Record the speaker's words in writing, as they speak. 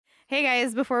Hey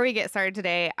guys, before we get started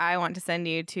today, I want to send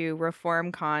you to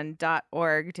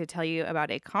reformcon.org to tell you about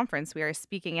a conference we are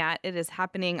speaking at. It is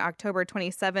happening October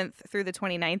 27th through the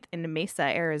 29th in Mesa,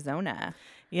 Arizona.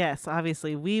 Yes,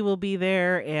 obviously we will be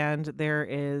there, and there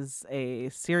is a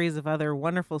series of other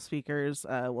wonderful speakers.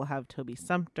 We'll have Toby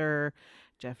Sumpter,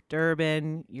 Jeff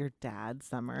Durbin, your dad,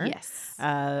 Summer. Yes.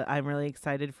 I'm really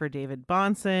excited for David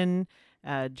Bahnsen,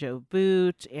 Joe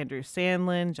Boot, Andrew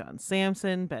Sandlin, John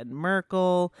Sampson, Ben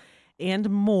Merkel, and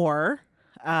more.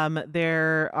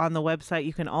 There on the website,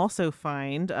 you can also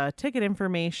find ticket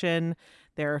information.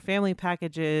 There are family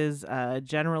packages,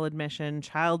 general admission,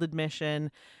 child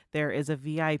admission. There is a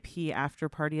VIP after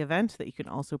party event that you can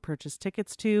also purchase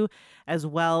tickets to, as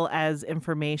well as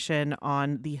information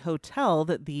on the hotel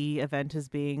that the event is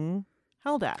being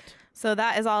held at. So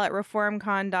that is all at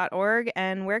reformcon.org,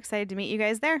 and we're excited to meet you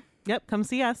guys there. Yep, come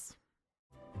see us.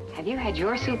 Have you had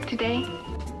your soup today?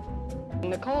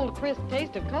 The cold, crisp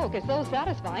taste of Coke is so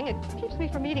satisfying, it keeps me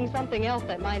from eating something else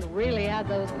that might really add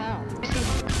those pounds.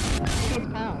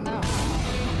 Pounds.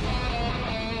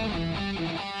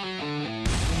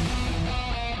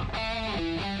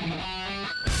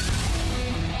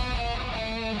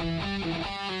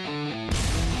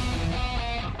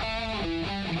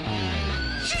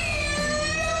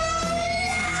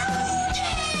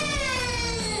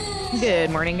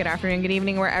 Good morning, good afternoon, good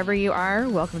evening, wherever you are.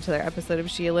 Welcome to another episode of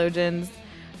Sheologians.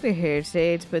 We're here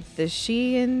today to put the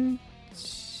cynicism.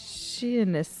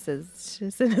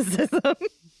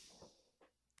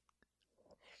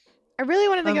 I really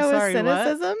wanted to go with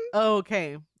cynicism. Oh,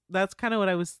 okay. That's kind of what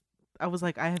I was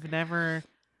like, I have never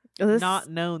not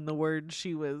known the word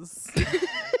she was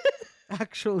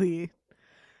actually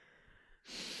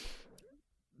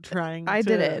trying to. I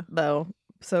did it, though.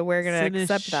 So we're going to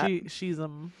accept that.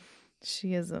 Sheism.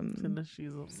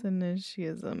 Cynicism.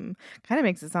 Kind of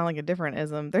makes it sound like a different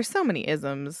ism. There's so many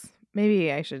isms.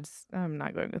 Maybe I'm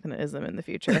not going with an ism in the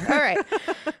future. All right.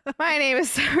 My name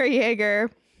is Sarah Yeager.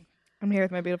 I'm here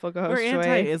with my beautiful co-host, We're Joy.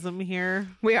 anti-ism here.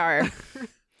 We are.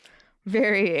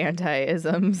 Very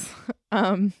anti-isms.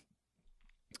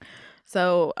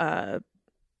 So I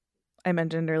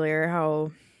mentioned earlier how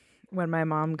when my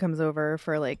mom comes over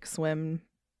for like swim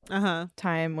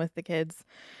time with the kids,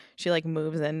 she like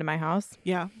moves into my house.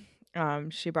 Yeah.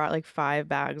 She brought like 5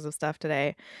 bags of stuff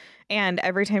today. And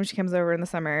every time she comes over in the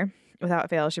summer,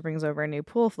 without fail, she brings over a new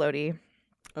pool floaty.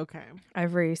 Okay.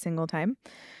 Every single time.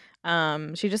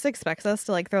 She just expects us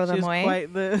to like throw them away.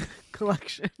 Quite the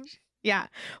collection. Yeah.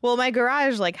 Well, my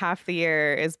garage, like half the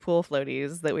year is pool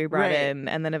floaties that we brought in.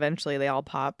 And then eventually they all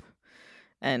pop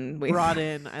and we brought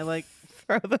in. I like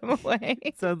throw them away.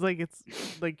 Sounds like it's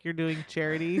like you're doing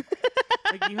charity.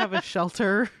 Like you have a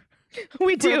shelter.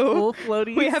 We do. Pool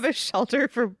floaties. We have a shelter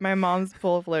for my mom's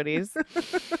pool floaties.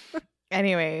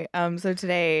 Anyway, so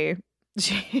today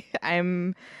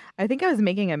I think I was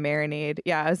making a marinade.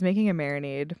 Yeah, I was making a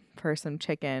marinade for some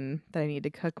chicken that I need to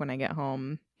cook when I get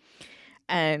home.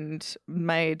 And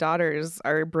my daughters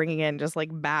are bringing in just like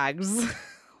bags.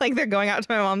 Like they're going out to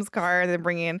my mom's car and they're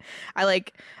bringing in. I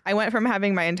went from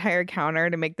having my entire counter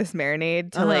to make this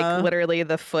marinade to like literally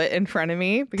the foot in front of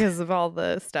me because of all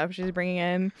the stuff she's bringing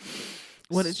in.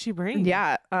 What did she bring?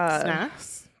 Yeah,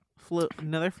 snacks.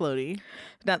 Another floaty.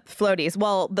 Not floaties.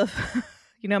 Well,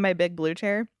 my big blue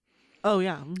chair. Oh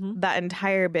yeah. Mm-hmm. That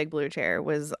entire big blue chair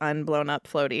was unblown up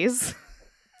floaties.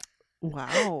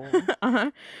 Wow.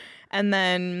 And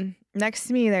then next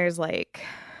to me, there's like,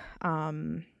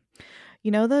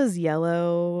 those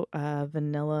yellow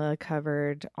vanilla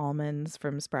covered almonds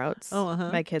from Sprouts? Oh,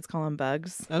 My kids call them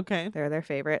bugs. Okay. They're their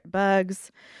favorite.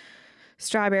 Bugs,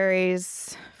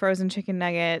 strawberries, frozen chicken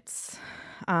nuggets,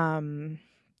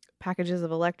 packages of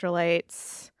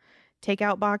electrolytes,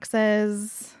 takeout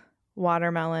boxes,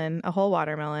 watermelon, a whole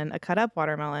watermelon, a cut up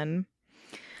watermelon.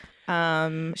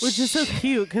 Which is so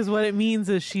cute because what it means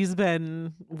is she's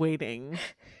been waiting.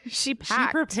 She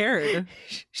packed. She prepared.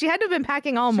 She had to have been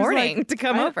packing all morning to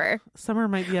come over. Summer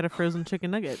might be out of frozen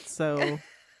chicken nuggets, so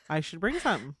I should bring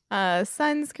some.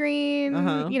 Sunscreen,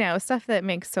 stuff that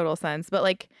makes total sense.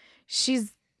 But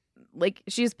she's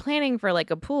planning for like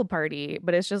a pool party,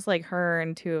 but it's just like her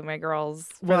and 2 of my girls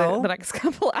for the next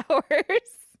couple hours.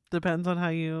 Depends on how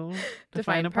you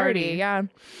define a party. Yeah.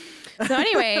 So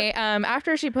anyway,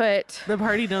 after she put the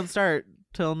party don't start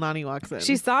till Nani walks in.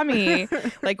 She saw me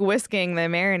like whisking the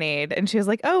marinade and she was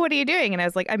like, "Oh, what are you doing?" And I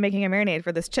was like, "I'm making a marinade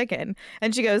for this chicken."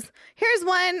 And she goes, "Here's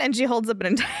one." And she holds up an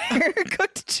entire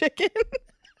cooked chicken.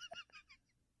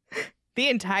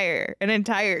 An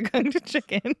entire cooked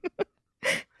chicken.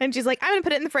 And she's like, "I'm going to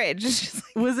put it in the fridge." She's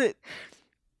like, was it?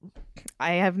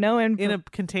 I have no in a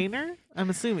container? I'm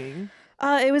assuming.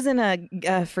 It was in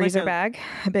a freezer bag,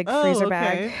 a big freezer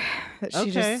bag that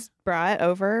she just brought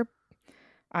over.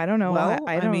 I don't know. Well,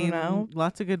 I don't know.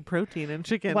 Lots of good protein in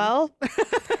chicken. Well,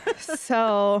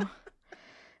 so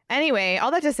anyway,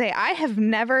 all that to say,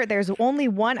 there's only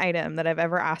one item that I've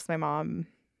ever asked my mom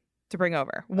to bring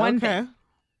over. One thing.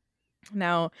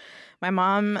 Now, my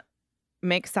mom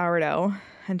makes sourdough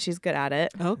and she's good at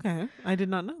it. Okay. I did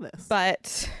not know this.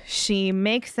 But she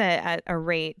makes it at a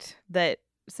rate that,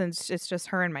 since it's just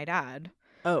her and my dad,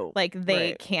 like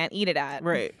they can't eat it at.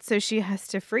 Right. So she has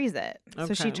to freeze it. Okay.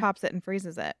 So she chops it and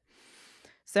freezes it.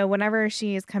 So whenever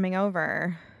she's coming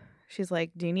over, she's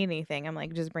like, do you need anything? I'm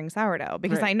like, just bring sourdough,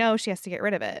 because I know she has to get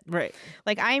rid of it. Right.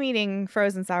 Like, I'm eating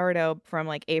frozen sourdough from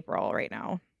like April right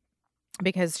now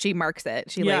because she marks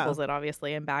it. She labels it,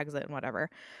 obviously, and bags it and whatever,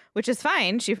 which is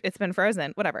fine. It's been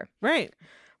frozen, whatever. Right.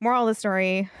 Moral of the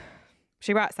story,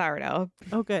 she brought sourdough.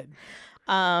 Oh, good.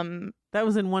 That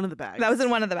was in one of the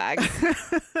bags.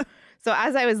 So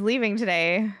as I was leaving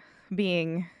today,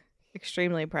 being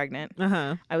extremely pregnant,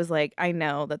 I was like, I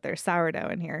know that there's sourdough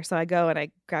in here. So I go and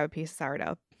I grab a piece of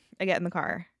sourdough. I get in the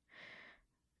car,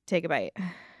 take a bite.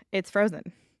 It's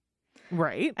frozen.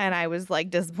 Right. And I was like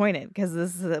disappointed because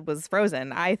this was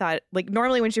frozen. I thought, like,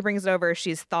 normally when she brings it over,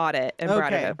 she's thawed it and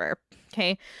brought it over.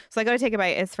 Okay. So I go to take a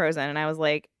bite. It's frozen. And I was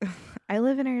like, I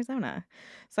live in Arizona.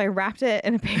 So I wrapped it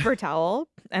in a paper towel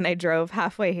and I drove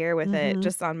halfway here with it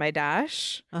just on my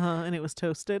dash. And it was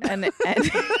toasted. And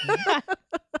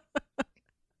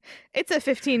it's a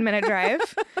 15-minute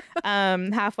drive.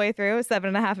 Halfway through,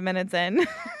 7.5 minutes in,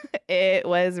 it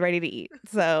was ready to eat.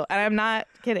 So, and I'm not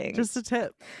kidding. Just a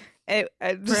tip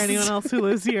for anyone else who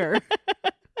lives here.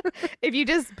 If you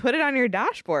just put it on your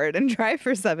dashboard and drive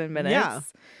for 7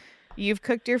 minutes, you've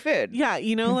cooked your food. Yeah.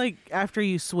 You know, like after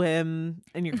you swim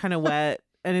and you're kind of wet,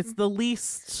 and it's the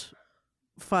least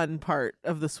fun part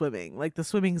of the swimming. Like the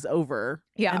swimming's over.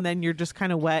 Yeah. And then you're just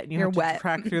kind of wet and you're have to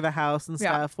track through the house and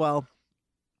stuff. Well,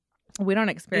 we don't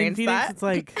experience in Phoenix, that. It's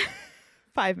like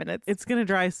 5 minutes. It's going to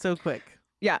dry so quick.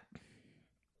 Yeah.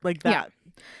 Like that.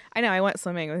 Yeah. I know. I went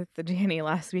swimming with the Danny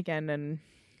last weekend and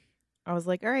I was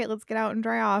like, all right, let's get out and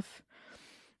dry off.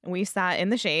 And we sat in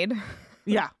the shade.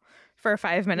 Yeah. For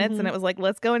 5 minutes, and it was like,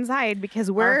 let's go inside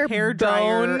because we're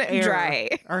bone dry.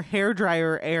 Our hair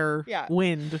dryer air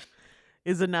wind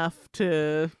is enough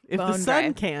to, if the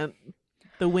sun can't,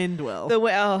 the wind will.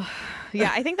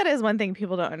 Yeah, I think that is one thing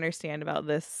people don't understand about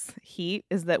this heat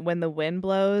is that when the wind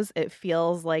blows, it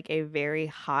feels like a very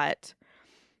hot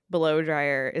blow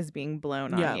dryer is being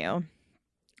blown on you.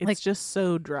 It's like, just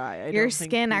so dry. Your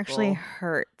skin actually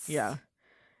hurts. Yeah.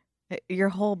 Your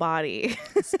whole body.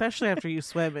 Especially after you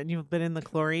swim and you've been in the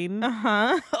chlorine.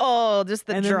 Oh, just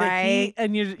the dry. The heat,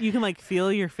 and you can like feel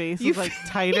your face is like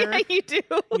tighter. Yeah, you do.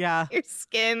 Yeah. Your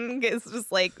skin gets just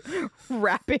like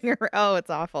wrapping around. Oh, it's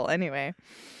awful. Anyway.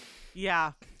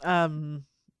 Yeah. Yeah,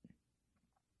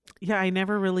 I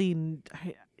never really,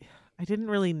 I didn't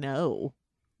really know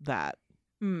that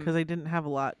because I didn't have a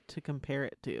lot to compare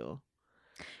it to.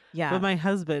 Yeah. But my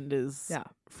husband is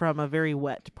from a very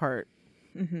wet part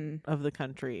of the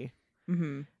country.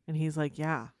 And he's like,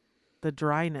 yeah, the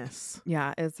dryness.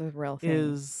 Yeah, it's a real thing.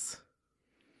 Is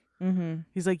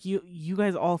he's like, you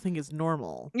guys all think it's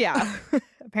normal. Yeah,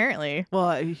 apparently.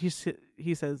 Well, he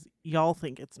says y'all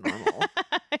think it's normal.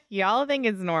 Y'all think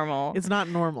it's normal. It's not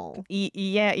normal.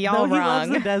 Yeah, y'all wrong. He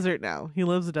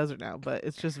loves the desert now, but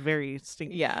it's just very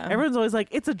stinky. Yeah. Everyone's always like,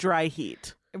 it's a dry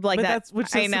heat. Like but that, which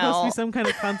is supposed to be some kind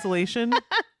of consolation.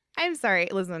 I'm sorry.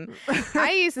 Listen,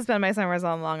 I used to spend my summers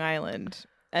on Long Island.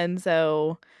 And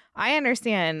so I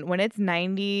understand when it's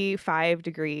 95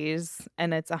 degrees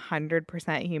and it's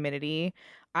 100% humidity,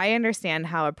 I understand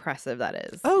how oppressive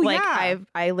that is. Oh, like,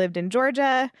 I lived in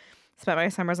Georgia, spent my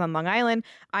summers on Long Island.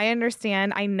 I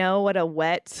understand. I know what a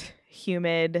wet,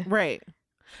 humid. Right.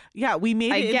 Yeah, we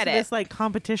made it into this like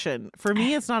competition. For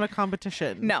me, it's not a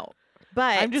competition. No.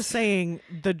 But I'm just saying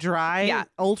the dry,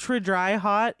 ultra dry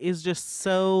hot is just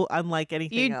so unlike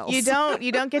anything else. You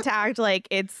don't get to act like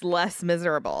it's less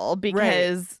miserable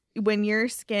because when your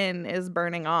skin is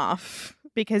burning off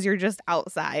because you're just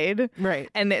outside, right?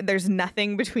 And there's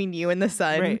nothing between you and the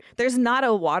sun. Right. There's not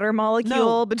a water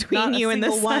molecule between you and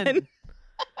the sun.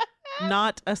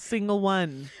 Not a single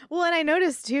one. Well, and I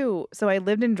noticed too. So I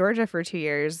lived in Georgia for 2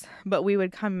 years, but we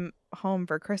would come home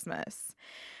for Christmas.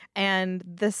 And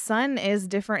the sun is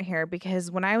different here because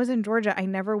when I was in Georgia, I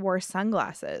never wore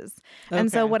sunglasses. Okay.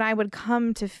 And so when I would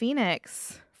come to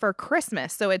Phoenix for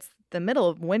Christmas, so it's the middle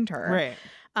of winter,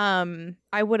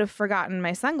 I would have forgotten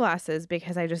my sunglasses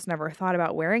because I just never thought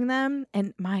about wearing them,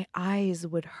 and my eyes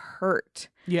would hurt.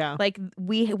 Yeah. Like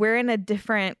we're in a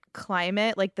different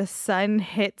climate. Like the sun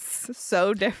hits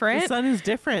so different. The sun is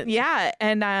different. Yeah,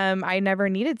 and I never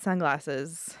needed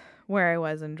sunglasses where I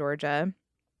was in Georgia,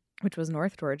 which was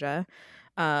North Georgia.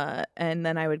 And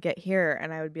then I would get here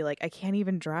and I would be like, I can't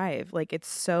even drive. Like it's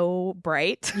so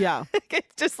bright. Yeah.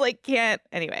 It's just like can't.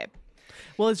 Anyway.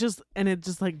 Well, it's just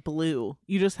like blue.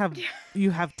 You just have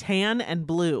you have tan and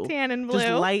blue. Tan and blue.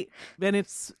 Just light, and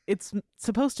it's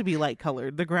supposed to be light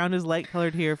colored. The ground is light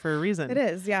colored here for a reason. It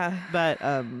is, yeah. But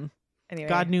Anyway.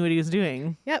 God knew what he was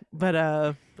doing. Yep.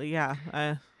 But yeah,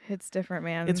 It's different,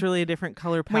 man. it's really a different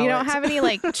color palette. when you don't have any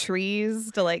like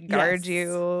trees to like guard Yes.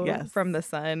 you Yes. from the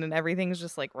sun and everything's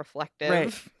just like reflective. Right.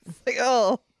 It's like,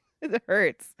 oh, it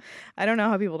hurts. I don't know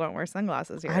how people don't wear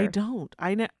sunglasses here. I don't.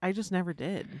 I just never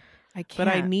did. I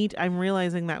can't. But I'm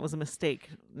realizing that was a mistake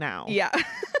now. Yeah.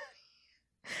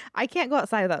 I can't go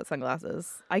outside without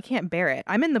sunglasses. I can't bear it.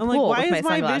 I'm in the I'm pool like, why with is my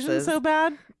my sunglasses. vision so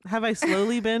bad? Have I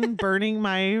slowly been burning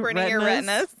my Burning your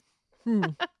retinas.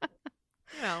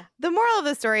 No. The moral of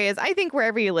the story is I think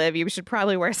wherever you live, you should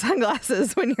probably wear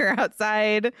sunglasses when you're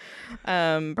outside,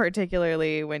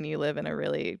 particularly when you live in a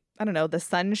really, I don't know, the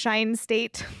sunshine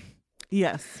state.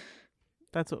 Yes.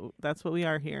 That's what we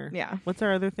are here. Yeah. What's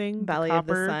our other thing? Valley of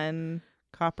the Sun.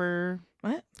 Copper.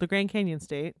 What? The Grand Canyon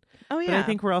State. Oh, yeah. But I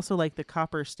think we're also like the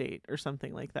Copper State or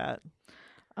something like that.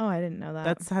 Oh, I didn't know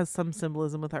that. That has some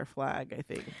symbolism with our flag, I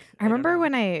think. I remember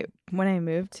when I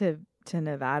moved to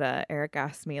Nevada, Eric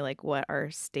asked me like what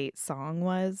our state song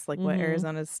was, like what Mhm.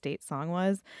 Arizona's state song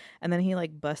was, and then he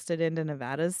like busted into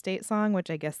Nevada's state song, which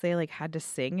I guess they like had to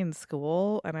sing in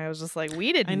school, and I was just like,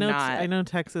 we did I know not. I know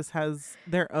Texas has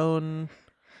their own.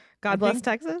 God I bless think-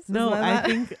 Texas. No,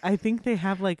 Isn't that- I think they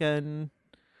have like you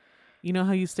know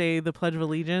how you say the Pledge of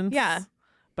Allegiance? Yeah.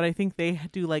 But I think they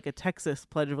do like a Texas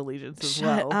Pledge of Allegiance as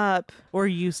Shut well. up. Or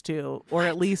used to, or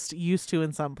at least used to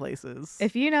in some places.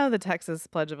 If you know the Texas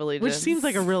Pledge of Allegiance, Which seems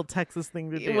like a real Texas thing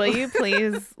to do. Will you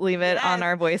please leave it on Yes.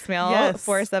 our voicemail? Yes.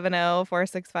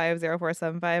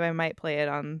 470-465-0475. I might play it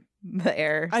on the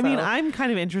air. I mean, so- I'm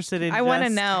kind of interested in I wanna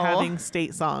just know. having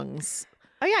state songs.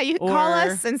 Oh yeah, you can call Or-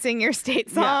 us and sing your state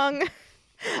Yeah. song.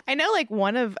 I know like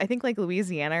I think like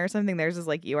Louisiana or something, theirs is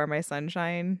like You Are My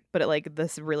Sunshine, but it like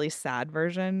this really sad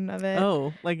version of it.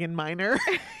 Oh, like in minor?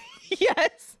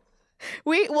 Yes.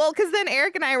 Because then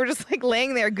Eric and I were just like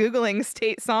laying there Googling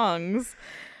state songs.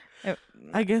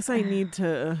 I guess I need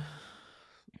to.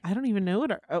 I don't even know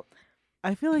what.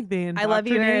 I feel like they. I Love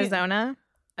You indoctrinate- Arizona.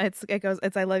 It's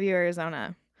I Love You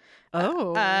Arizona.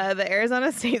 Oh, The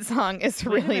Arizona state song is wait a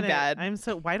really minute.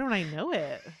 bad. Why don't I know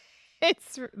it?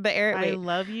 It's the air. I Wait,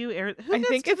 love you, Who I gets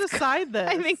think to it's decide this?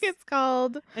 I think it's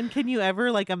called. And can you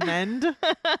ever like amend?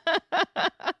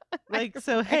 Like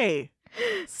so, hey,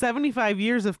 75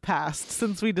 years have passed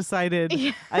since we decided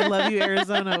Yeah. "I Love You,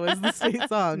 Arizona" was the state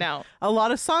song. No. A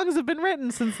lot of songs have been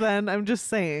written since then. I'm just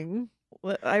saying.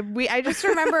 I just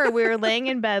remember we were laying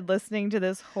in bed listening to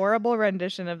this horrible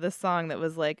rendition of this song that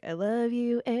was like, I love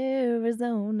you,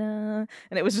 Arizona.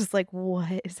 And it was just like,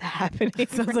 what is happening? It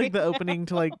sounds like right the opening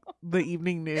to like the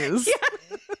evening news.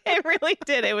 Yeah, it really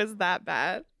did. It was that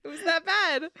bad. It was that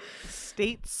bad.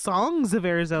 State songs of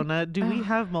Arizona. Do we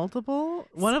have multiple?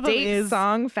 One of them State is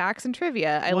song, facts, and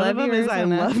trivia. I one love of them you, is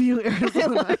Arizona. "I Love You, I Arizona."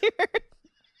 love you.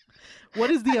 What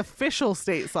is the official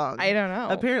state song? I don't know.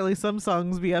 Apparently, some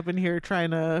songs be up in here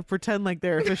trying to pretend like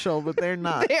they're official, but they're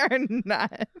not. They are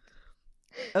not.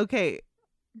 Okay,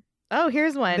 Oh,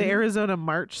 here's one. the Arizona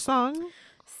March song.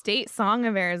 State song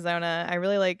of Arizona. I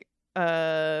really like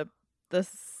this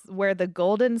where the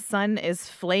golden sun is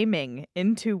flaming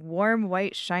into warm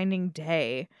white shining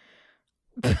day.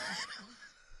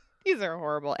 These are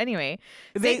horrible. Anyway,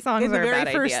 state songs in the are a very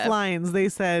bad first idea. lines, they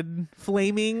said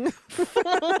 "flaming."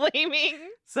 Flaming,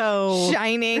 So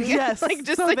shining. yes, like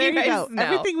just so so there you guys go. know.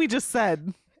 Everything we just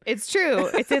said. It's true.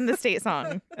 It's in the state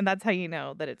song, and that's how you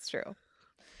know that it's true.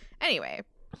 Anyway,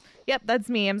 yep, that's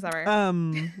me. I'm Summer.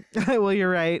 Well, you're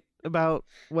right about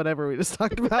whatever we just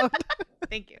talked about.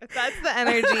 Thank you. That's the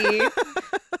energy.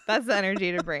 That's the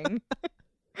energy to bring.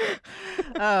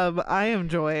 I am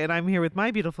Joy, and I'm here with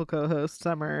my beautiful co-host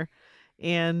Summer,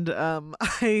 and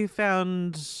I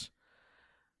found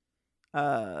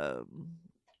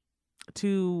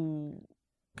two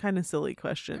kind of silly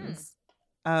questions.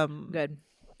 Good.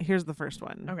 Here's the first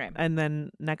one. Okay. And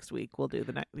then next week we'll do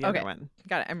the Okay. other one.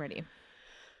 Got it. I'm ready.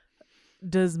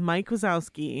 Does Mike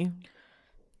Wazowski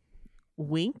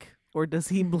wink or does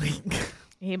he blink?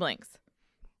 He blinks.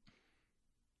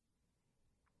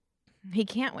 He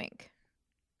can't wink.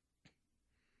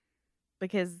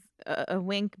 because a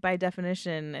wink by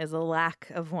definition is a lack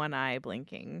of one eye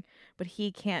blinking, but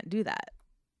he can't do that.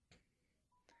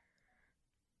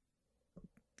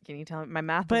 Can you tell me? My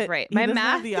math is But right. he My doesn't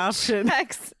have math the option.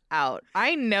 checks out.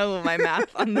 I know my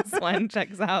math on this one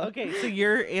checks out. Okay, so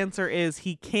your answer is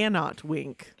he cannot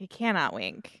wink. He cannot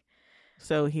wink.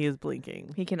 So he is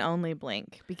blinking. He can only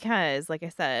blink because, like I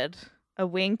said, a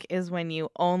wink is when you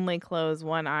only close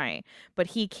one eye, but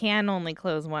he can only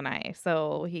close one eye.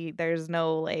 So there's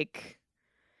no like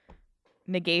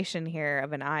negation here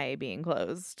of an eye being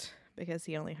closed because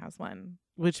he only has one.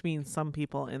 Which means some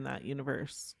people in that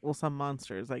universe, well, some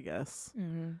monsters, I guess,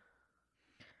 Mm-hmm.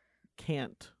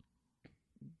 can't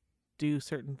do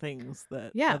certain things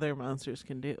that Yeah. other monsters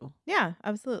can do. Yeah,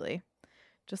 absolutely.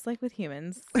 Just like with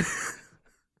humans.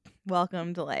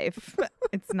 Welcome to life.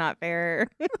 It's not fair.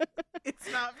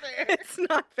 It's not fair. It's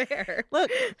not fair.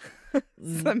 Look,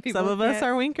 Some people of us can't.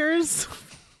 are winkers.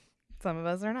 Some of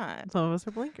us are not. Some of us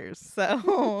are blinkers.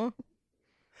 So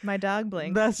my dog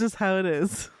blinks. That's just how it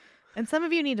is. And some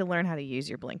of you need to learn how to use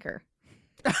your blinker.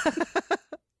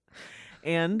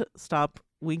 And stop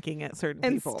winking at certain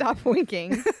And people. stop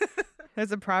winking.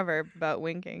 There's a proverb about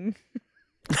winking.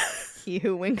 He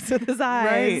who winks with his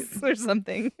eyes or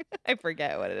something. I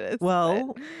forget what it is.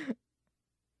 Well,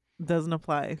 but doesn't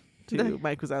apply to The-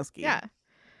 Mike Wazowski. yeah.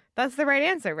 That's the right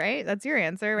answer, right? That's your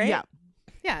answer, right? Yeah.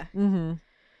 Yeah. Mm-hmm.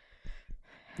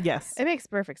 Yes. It makes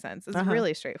perfect sense. It's Uh-huh.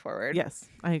 really straightforward. Yes,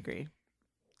 I agree.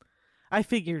 I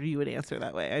figured you would answer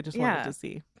that way. I just wanted Yeah. to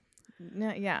see.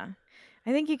 No, yeah.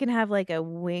 I think you can have like a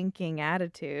winking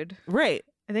attitude. Right.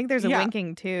 I think there's a Yeah.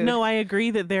 winking too. No, I agree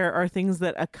that there are things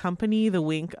that accompany the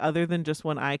wink other than just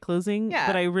one eye closing. Yeah.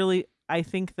 But I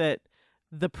think that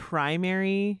the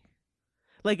primary,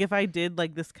 like if I did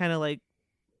like this kind of like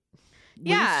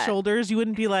Yeah. loose shoulders, you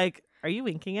wouldn't be like, are you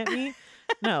winking at me?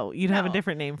 No, you'd have a No.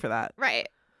 different name for that. Right.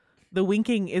 The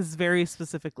winking is very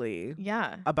specifically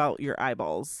Yeah. about your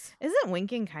eyeballs. Isn't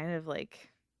winking kind of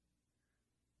like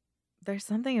there's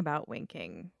something about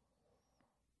winking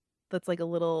that's like a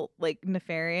little like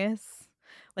nefarious.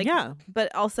 Like yeah.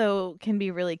 but also can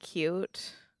be really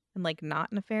cute and like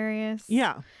not nefarious.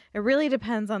 Yeah. It really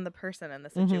depends on the person and the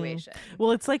Mhm. situation.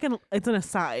 Well, it's like it's an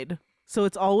aside. So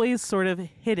it's always sort of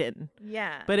hidden.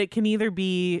 Yeah. But it can either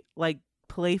be like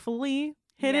playfully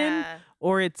hidden Yeah.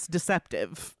 or it's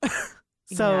deceptive.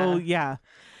 So Yeah.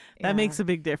 that Yeah. makes a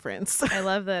big difference. I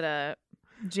love that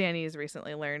Janny's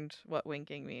recently learned what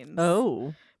winking means.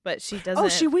 Oh. But she doesn't. Oh,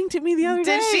 she winked at me the other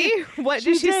day. Did she? What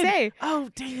did she did. say? Oh,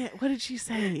 dang it. What did she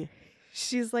say?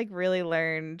 She's like really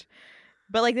learned.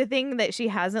 But like the thing that she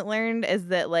hasn't learned is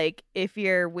that like if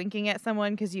you're winking at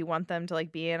someone because you want them to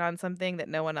like be in on something that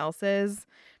no one else is,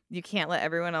 you can't let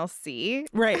everyone else see.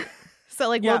 Right. So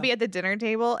like Yeah. we'll be at the dinner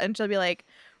table and she'll be like,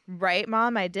 "Right,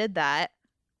 Mom, I did that."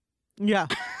 Yeah.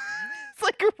 It's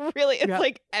like really, it's Yeah.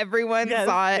 like everyone Yes,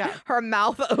 saw it. yeah. Her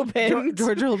mouth opened.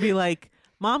 Georgia will be like,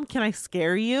 Mom, can I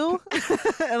scare you?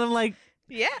 And I'm like,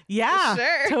 Yeah, yeah,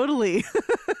 sure. totally.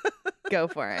 Go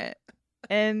for it.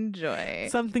 Enjoy.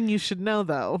 Something you should know,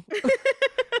 though.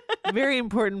 Very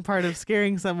important part of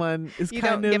scaring someone is You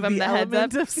kind don't of give 'em the heads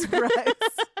element up. of surprise.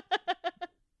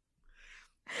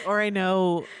 Or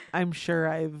I'm sure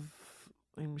I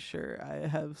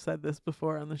have said this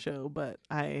before on the show, but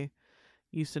I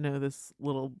used to know this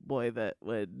little boy that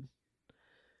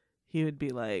he would be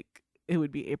like, it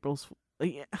would be April's.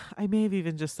 I may have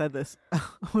even just said this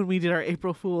when we did our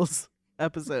April Fool's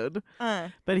episode,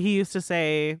 but he used to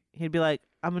say, he'd be like,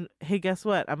 hey, guess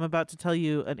what? I'm about to tell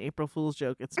you an April Fool's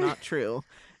joke. It's not true.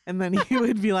 And then he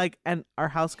would be like, and our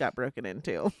house got broken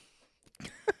into.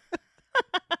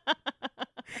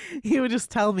 He would just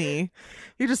tell me.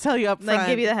 He'd just tell you up front. Like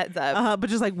give you the heads up. But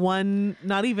just like one,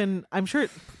 not even, I'm sure,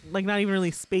 like not even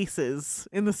really spaces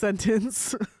in the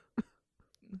sentence.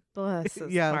 Bless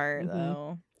his Yeah, heart, mhm.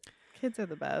 though. Kids are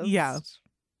the best. Yeah.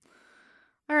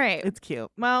 All right. It's cute.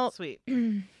 Well, Sweet.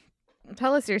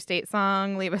 tell us your state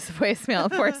song. Leave us a voicemail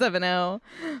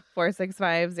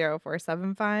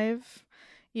 470-465-0475.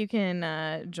 You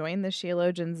can join the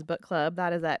Sheologians book club.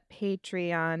 That is at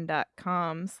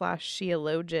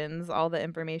patreon.com/Sheologians. All the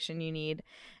information you need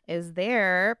is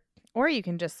there. Or you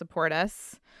can just support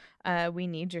us. We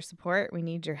need your support. We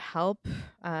need your help.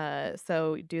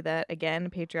 So do that again,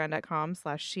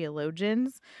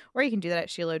 patreon.com/Sheologians. Or you can do that at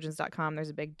sheologians.com. There's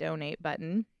a big donate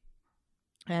button.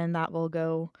 And that will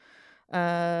go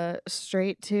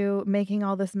straight to making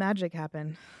all this magic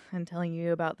happen and telling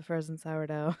you about the frozen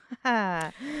sourdough.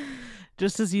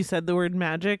 Just as you said the word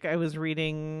magic, I was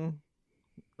reading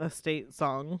a state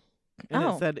song And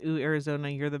Oh. it said, "Ooh, Arizona,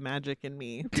 you're the magic in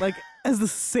me." Like, as the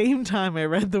same time I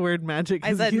read the word magic. I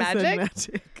 'cause said you magic?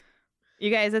 magic.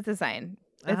 You guys, it's a sign.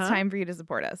 It's Uh-huh. time for you to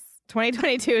support us.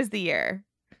 2022 is the year.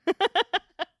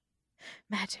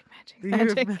 Magic, The year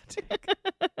of magic. magic.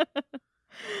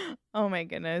 Oh my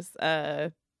goodness.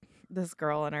 This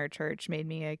girl in our church made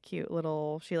me a cute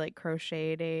little, she like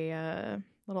crocheted a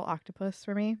little octopus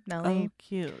for me, Nellie. Oh,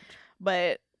 cute.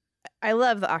 But I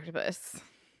love the octopus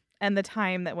and the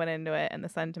time that went into it and the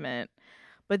sentiment.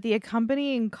 But the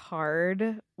accompanying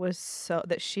card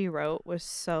that she wrote was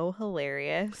so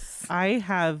hilarious. I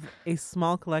have a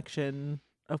small collection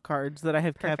of cards that I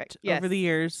have Perfect. kept over the Yes.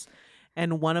 years,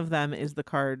 and one of them is the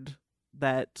card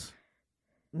that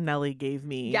Nellie gave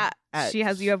me. Yeah, at you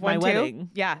have my one too. wedding.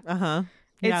 Yeah, Uh-huh.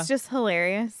 it's Yeah. just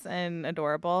hilarious and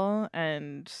adorable,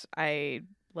 and I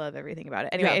love everything about it.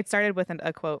 Anyway, Yeah. it started with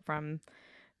a quote from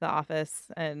The Office,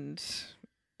 and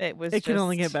it was It can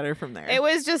only get just- better from there. It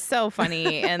was just so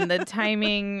funny, and the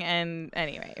timing, and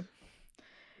anyway,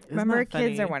 Isn't remember, that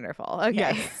kids are funny? wonderful. Okay,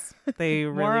 Yes, they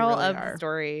really, moral really of are. the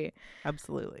story: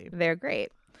 Absolutely. they're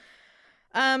great.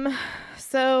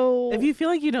 So If you feel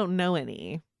like you don't know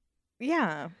any,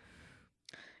 yeah,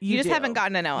 you just haven't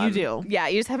gotten to know them. You do. Yeah,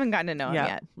 you just haven't gotten to know them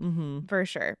yet. Mm-hmm. For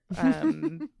sure.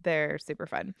 They're super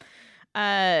fun.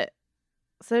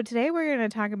 So today we're going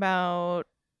to talk about,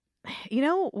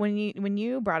 when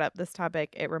you brought up this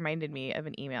topic, it reminded me of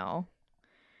an email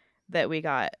that we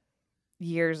got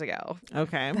years ago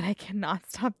Okay. that I cannot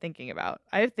stop thinking about.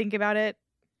 I think about it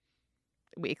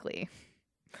weekly.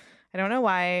 I don't know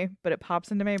why, but it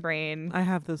pops into my brain. I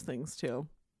have those things too,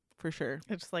 for sure.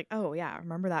 It's just like, oh yeah,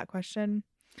 remember that question?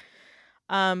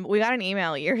 We got an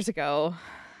email years ago,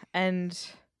 and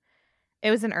it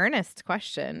was an earnest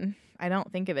question. I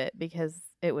don't think of it because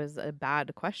it was a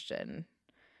bad question.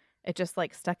 It just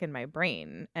like stuck in my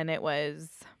brain, and it was,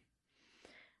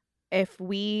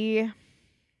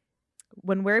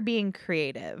 when we're being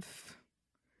creative,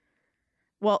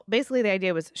 well, basically the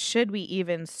idea was, should we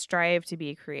even strive to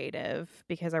be creative?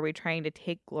 Because are we trying to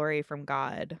take glory from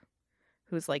God,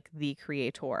 who's like the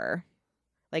creator?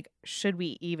 Like, should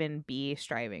we even be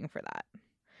striving for that?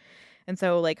 And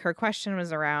so, like, her question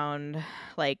was around,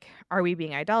 like, are we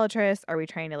being idolatrous? Are we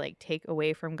trying to, like, take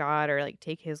away from God or, like,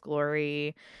 take his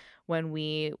glory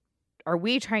are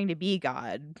we trying to be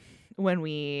God when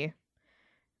we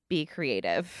be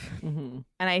creative? Mm-hmm.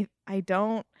 And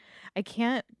I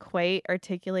can't quite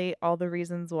articulate all the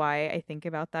reasons why I think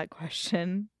about that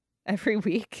question every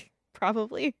week,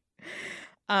 probably.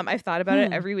 I've thought about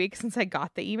it every week since I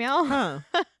got the email. Huh.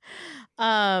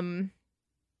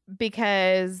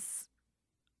 Because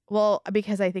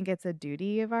I think it's a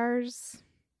duty of ours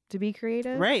to be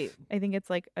creative. Right. I think it's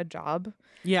like a job.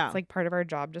 Yeah. It's like part of our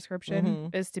job description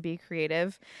Mhm. is to be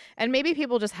creative. And maybe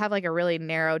people just have like a really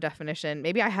narrow definition.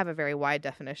 Maybe I have a very wide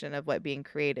definition of what being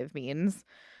creative means.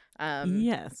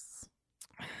 Yes.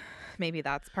 Maybe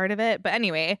that's part of it. But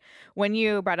anyway, when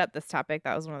you brought up this topic,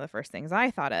 that was one of the first things I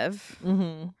thought of.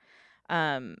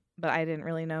 Mm-hmm. But I didn't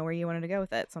really know where you wanted to go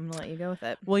with it. So I'm going to let you go with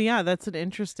it. Well, yeah, that's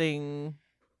interesting.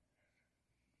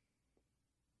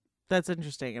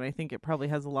 And I think it probably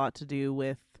has a lot to do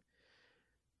with,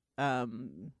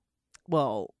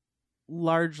 well,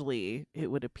 largely it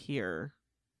would appear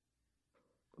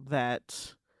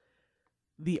that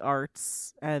the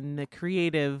arts and the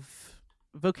creative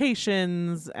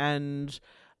vocations and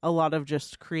a lot of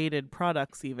just created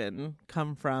products even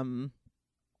come from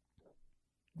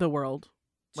the world,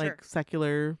 like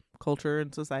secular culture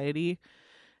and society.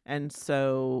 And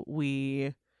so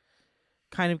we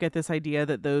kind of get this idea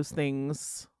that those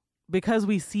things, because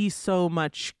we see so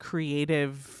much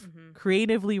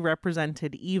creatively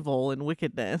represented evil and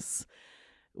wickedness,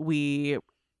 we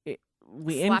Slap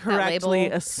that incorrectly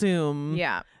label. assume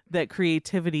Yeah. that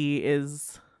creativity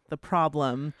is the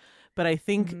problem. But I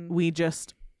think we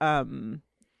just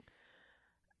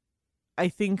I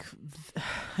think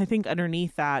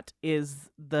underneath that is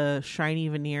the shiny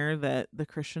veneer that the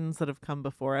Christians that have come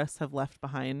before us have left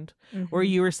behind. Or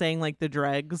you were saying like the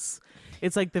dregs.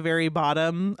 It's like the very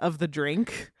bottom of the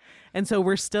drink. And so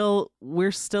we're still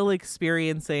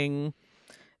experiencing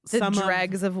The some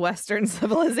dregs of Western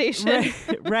civilization.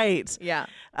 right. Yeah.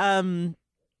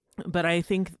 But I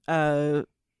think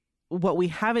what we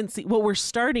haven't seen, what we're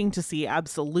starting to see,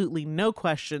 absolutely no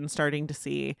question starting to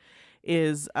see,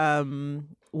 is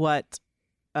what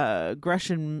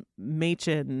Gresham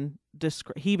Machen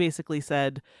he basically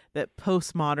said that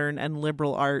postmodern and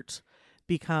liberal art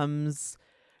becomes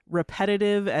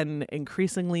repetitive and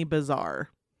increasingly bizarre.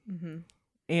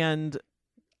 And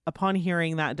upon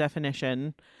hearing that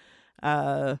definition,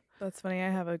 That's funny. I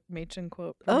have a Machen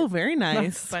quote. Oh, very That's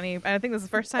nice. funny. I think this is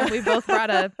the first time we both brought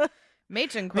a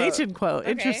Machen quote. Machen quote.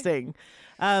 Okay. Interesting.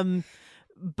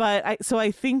 But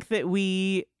I think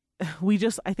that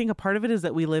I think a part of it is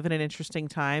that we live in an interesting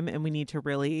time and we need to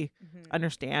really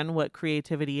understand what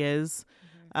creativity is.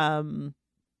 And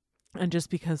just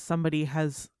because somebody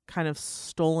has kind of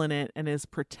stolen it and is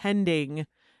pretending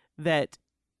that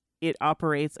it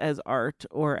operates as art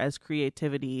or as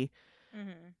creativity,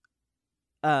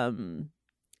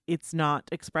 it's not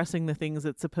expressing the things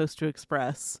it's supposed to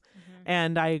express.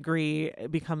 And I agree,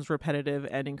 it becomes repetitive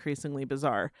and increasingly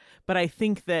bizarre. But I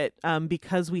think that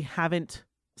because we haven't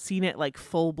seen it like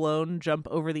full blown jump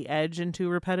over the edge into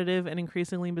repetitive and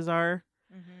increasingly bizarre,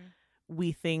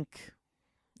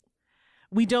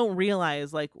 we don't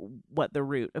realize like what the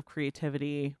root of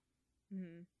creativity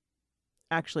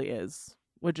actually is,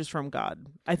 which is from God.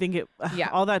 I think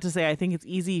all that to say, I think it's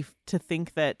easy to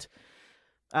think that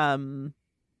the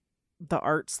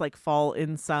arts like fall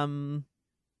in some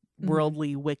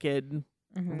worldly wicked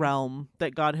realm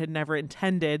that God had never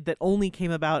intended, that only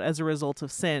came about as a result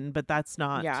of sin. But that's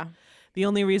not the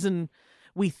only reason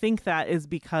we think that is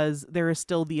because there is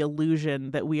still the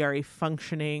illusion that we are a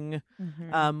functioning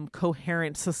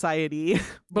coherent society,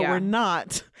 but we're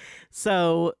not.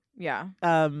 So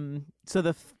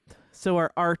so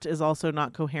our art is also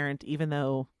not coherent, even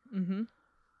though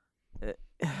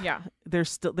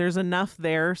there's enough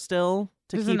there still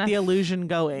to keep the illusion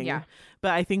going.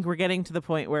 But I think we're getting to the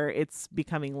point where it's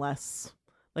becoming less,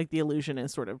 like the illusion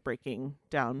is sort of breaking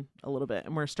down a little bit,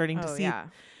 and we're starting to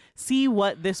see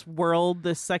what this world,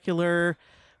 this secular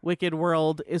wicked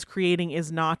world is creating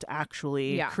is not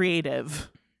actually creative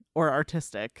or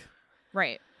artistic.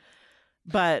 Right.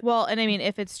 But well, and I mean,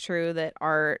 if it's true that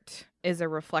art is a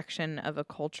reflection of a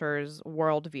culture's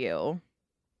worldview,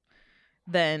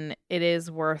 then it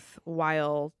is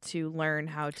worthwhile to learn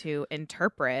how to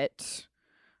interpret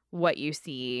what you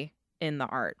see in the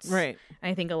arts. Right.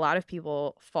 And I think a lot of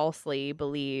people falsely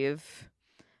believe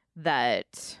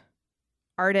that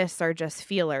artists are just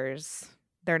feelers.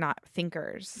 They're not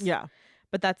thinkers. Yeah.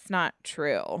 But that's not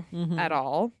true at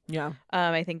all. Yeah.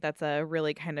 I think that's a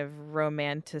really kind of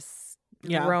romance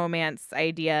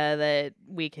idea that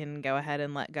we can go ahead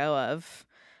and let go of.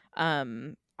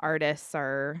 Artists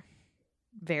are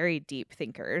very deep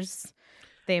thinkers.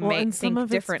 They and some think of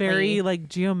differently. It's very like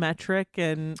geometric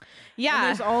and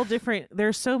there's all different.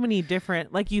 There's so many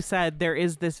different. Like you said, there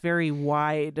is this very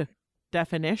wide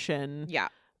definition.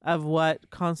 Of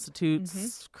what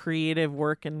constitutes creative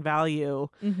work and value.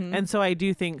 And so I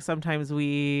do think sometimes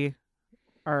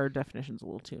our definition's a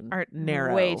little too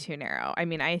narrow. Way too narrow. I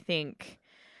mean, I think,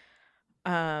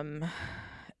 one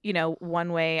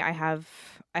way I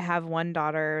have one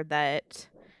daughter that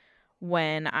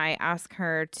when I ask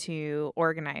her to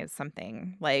organize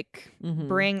something, like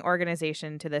bring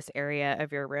organization to this area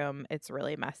of your room, it's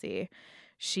really messy.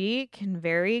 She can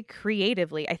very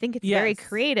creatively, I think it's very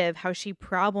creative how she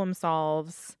problem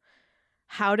solves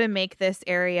how to make this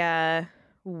area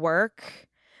work,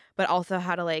 but also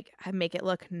how to like make it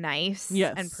look nice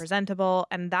and presentable.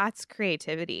 And that's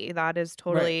creativity. That is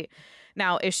totally. Right.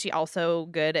 Now, is she also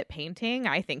good at painting?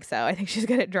 I think so. I think she's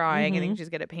good at drawing. I think she's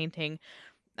good at painting.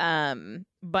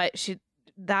 But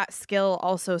that skill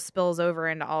also spills over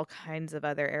into all kinds of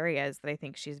other areas that I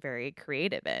think she's very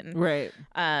creative in. Right.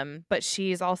 But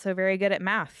she's also very good at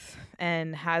math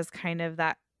and has kind of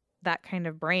that kind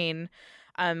of brain,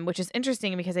 which is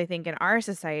interesting because I think in our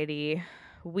society,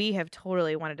 we have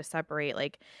totally wanted to separate,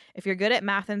 like, if you're good at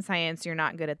math and science, you're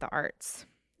not good at the arts.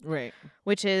 Right.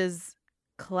 Which is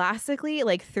classically,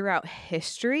 like, throughout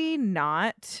history,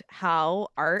 not how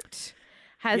art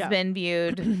has been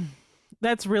viewed.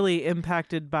 That's really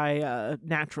impacted by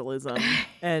naturalism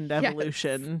and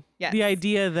evolution. Yes. The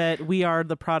idea that we are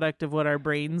the product of what our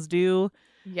brains do.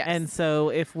 Yes. And so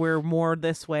if we're more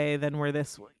this way, then we're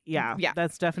this way. Yeah.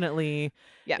 That's definitely,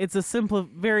 it's a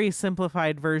very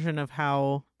simplified version of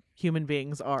how human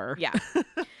beings are. Yeah.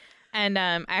 And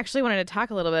I actually wanted to talk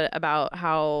a little bit about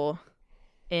how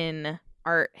in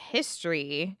art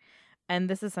history, and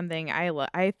this is something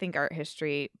I think art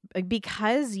history, like,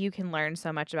 because you can learn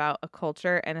so much about a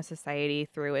culture and a society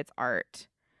through its art.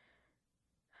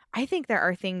 I think there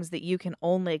are things that you can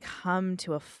only come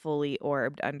to a fully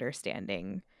orbed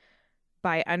understanding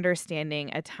by understanding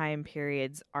a time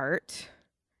period's art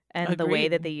and the way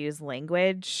that they use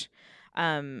language.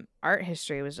 Art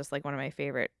history was just like one of my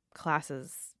favorite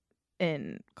classes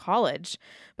in college.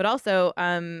 But also,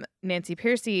 Nancy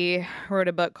Pearcey wrote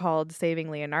a book called Saving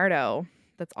Leonardo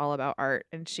that's all about art,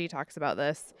 and she talks about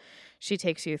this. She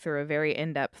takes you through a very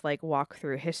in-depth, like, walk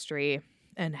through history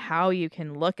and how you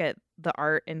can look at the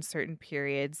art in certain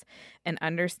periods and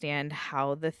understand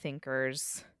how the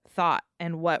thinkers thought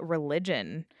and what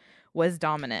religion was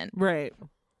dominant. Right.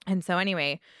 And so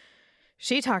anyway,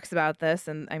 she talks about this,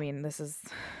 and I mean, this is,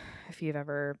 if you've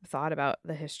ever thought about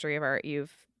the history of art,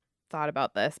 you've thought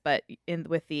about this, but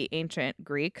with the ancient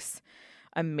Greeks,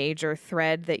 a major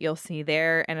thread that you'll see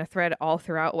there, and a thread all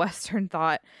throughout Western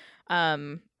thought,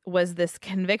 was this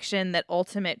conviction that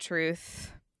ultimate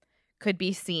truth could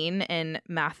be seen in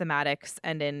mathematics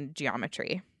and in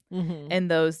geometry. In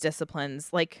those disciplines.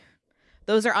 Like,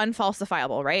 those are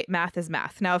unfalsifiable, right? Math is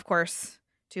math. Now, of course,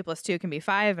 2 + 2 can be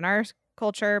 5 in our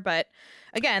culture, but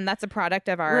again, that's a product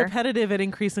of our repetitive and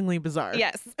increasingly bizarre.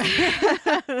 Yes.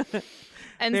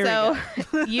 And There so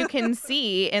you can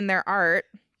see in their art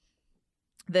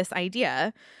this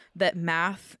idea that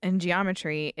math and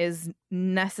geometry is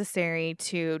necessary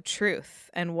to truth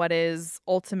and what is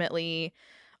ultimately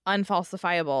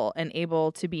unfalsifiable and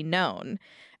able to be known.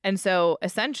 And so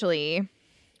essentially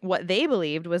what they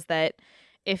believed was that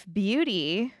if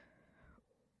the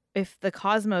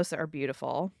cosmos are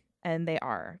beautiful, and they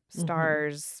are,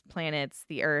 stars, planets,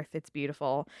 the earth, it's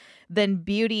beautiful, then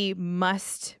beauty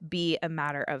must be a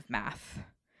matter of math.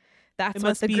 That's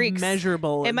what the Greeks,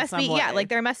 measurable. It must be, way. yeah, like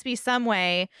there must be some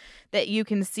way that you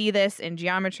can see this in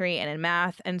geometry and in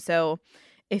math. And so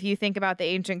if you think about the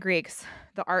ancient Greeks,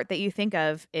 the art that you think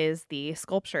of is the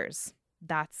sculptures.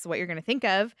 That's what you're going to think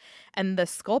of. And the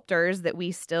sculptors that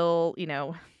we still,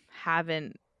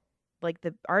 haven't, like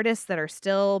the artists that are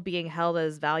still being held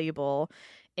as valuable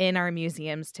in our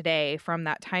museums today from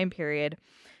that time period,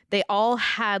 they all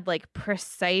had like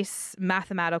precise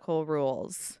mathematical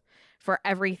rules for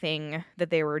everything that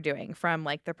they were doing, from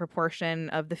like the proportion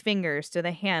of the fingers to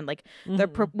the hand. Like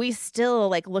we still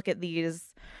like look at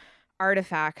these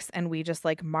artifacts and we just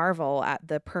like marvel at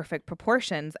the perfect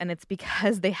proportions. And it's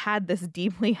because they had this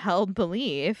deeply held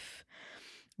belief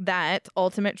that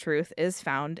ultimate truth is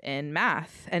found in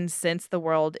math. And since the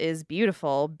world is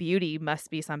beautiful, beauty must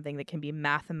be something that can be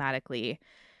mathematically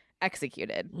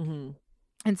executed.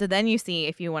 And so then you see,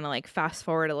 if you want to like fast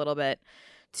forward a little bit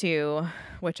to,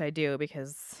 which I do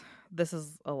because this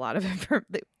is a lot of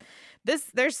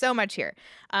there's so much here.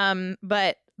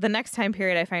 But the next time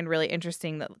period I find really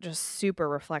interesting that just super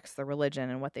reflects the religion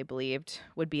and what they believed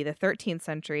would be the 13th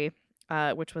century,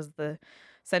 which was the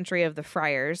century of the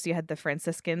friars. You had the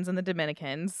Franciscans and the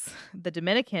Dominicans. The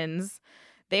Dominicans,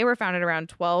 they were founded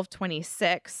around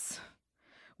 1226,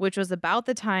 which was about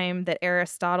the time that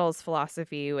Aristotle's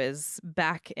philosophy was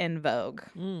back in vogue.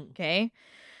 Okay.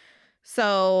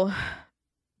 So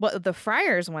what the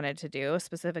friars wanted to do,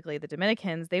 specifically the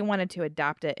Dominicans, they wanted to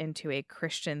adapt it into a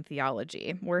Christian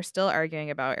theology. We're still arguing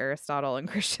about Aristotle and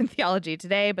Christian theology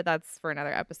today, but that's for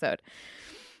another episode.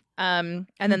 And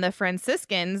then the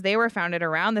Franciscans, they were founded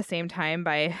around the same time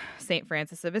by St.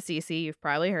 Francis of Assisi. You've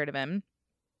probably heard of him.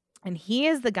 And he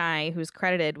is the guy who's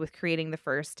credited with creating the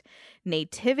first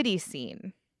nativity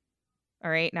scene. All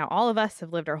right. Now, all of us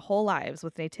have lived our whole lives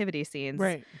with nativity scenes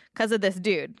because of this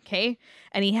dude. Okay.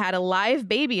 And he had a live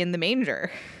baby in the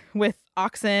manger with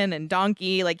oxen and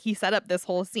donkey. Like, he set up this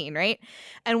whole scene. Right.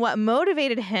 And what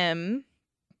motivated him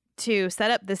to set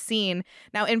up the scene.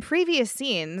 Now, in previous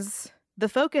scenes, the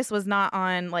focus was not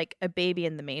on like a baby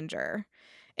in the manger.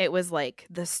 It was like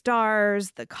the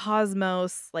stars, the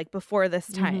cosmos, like before this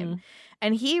time.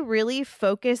 And he really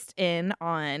focused in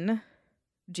on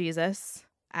Jesus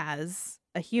as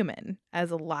a human, as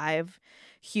a live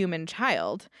human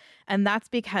child. And that's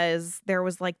because there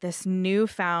was like this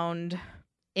newfound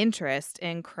interest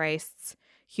in Christ's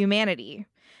humanity.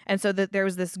 And so that there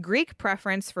was this Greek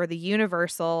preference for the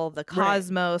universal, the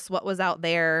cosmos, what was out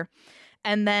there.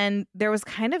 And then there was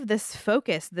kind of this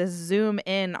focus, this zoom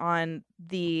in on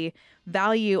the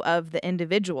value of the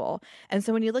individual. And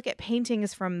so when you look at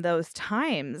paintings from those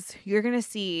times, you're going to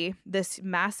see this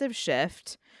massive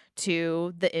shift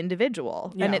to the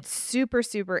individual. And it's super,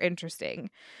 super interesting.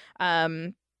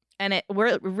 And it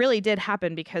really did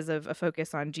happen because of a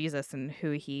focus on Jesus and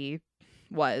who he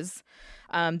was.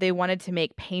 They wanted to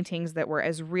make paintings that were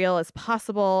as real as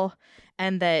possible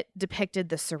and that depicted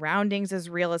the surroundings as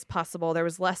real as possible. There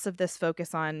was less of this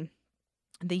focus on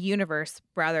the universe,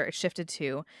 rather it shifted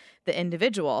to the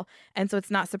individual. And so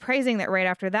it's not surprising that right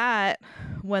after that,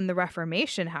 when the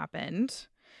Reformation happened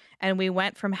and we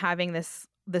went from having this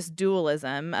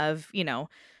dualism of,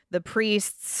 the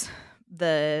priests,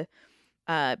 the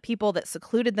people that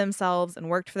secluded themselves and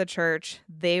worked for the church,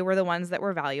 they were the ones that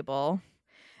were valuable.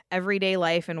 Everyday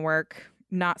life and work,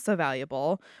 not so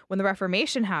valuable. When the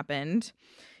Reformation happened,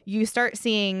 you start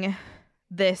seeing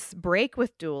this break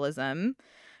with dualism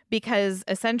because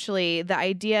essentially the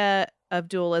idea of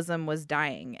dualism was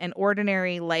dying and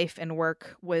ordinary life and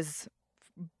work was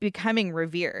becoming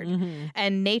revered.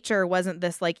 And nature wasn't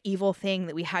this like evil thing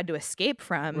that we had to escape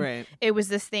from. Right. It was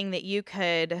this thing that you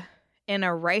could, in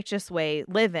a righteous way,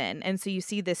 live in. And so you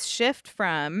see this shift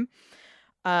from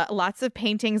lots of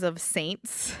paintings of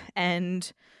saints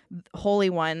and holy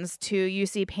ones to you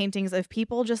see paintings of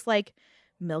people just like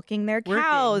milking their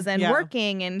cows and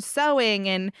working and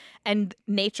sewing, and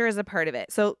nature is a part of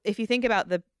it. So if you think about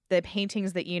the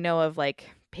paintings that you know of, like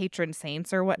patron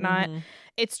saints or whatnot,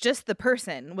 it's just the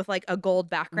person with like a gold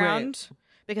background,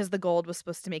 because the gold was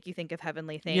supposed to make you think of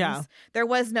heavenly things. Yeah. There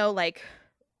was no like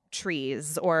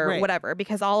trees or whatever,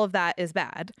 because all of that is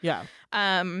bad. Yeah.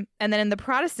 And then in the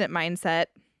Protestant mindset,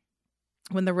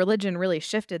 when the religion really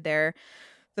shifted there,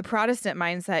 the Protestant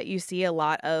mindset, you see a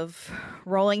lot of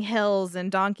rolling hills and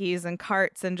donkeys and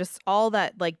carts and just all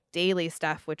that like daily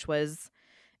stuff, which was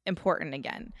important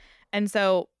again. And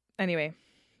so anyway,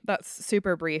 that's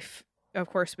super brief. Of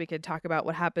course, we could talk about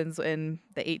what happens in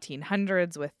the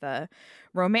 1800s with the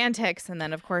Romantics, and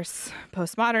then, of course,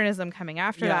 postmodernism coming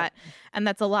after that. And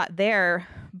that's a lot there.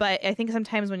 But I think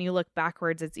sometimes when you look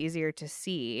backwards, it's easier to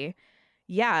see,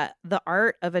 the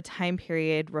art of a time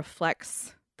period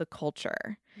reflects the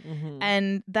culture.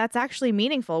 And that's actually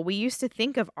meaningful. We used to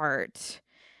think of art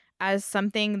as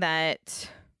something that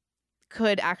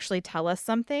could actually tell us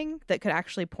something, that could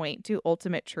actually point to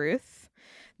ultimate truth.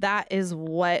 That is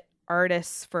what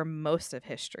artists for most of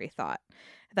history thought.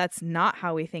 That's not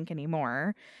how we think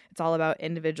anymore. It's all about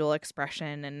individual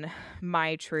expression and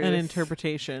my truth and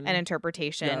interpretation.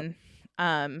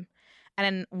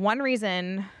 And one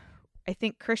reason I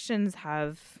think Christians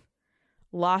have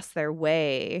lost their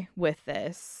way with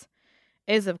this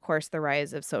is, of course, the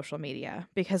rise of social media,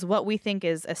 because what we think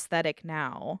is aesthetic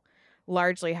now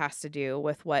largely has to do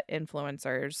with what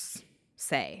influencers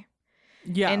say.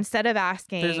 Yeah. Instead of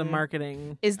asking, there's a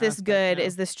marketing. Is this good? now.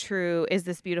 Is this true? Is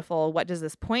this beautiful? What does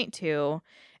this point to?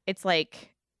 It's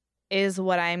like, is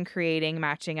what I'm creating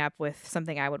matching up with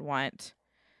something I would want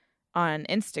on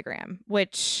Instagram?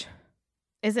 Which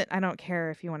isn't, I don't care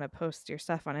if you want to post your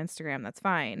stuff on Instagram, that's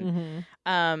fine.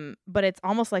 But it's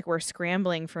almost like we're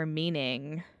scrambling for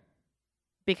meaning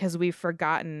because we've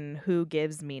forgotten who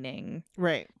gives meaning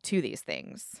to these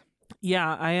things.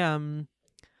 Yeah,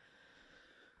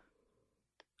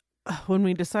 when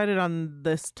we decided on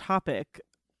this topic,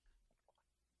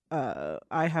 I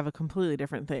have a completely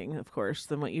different thing, of course,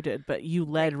 than what you did, but you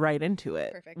led right into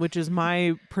it. Perfect. Which is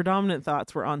my predominant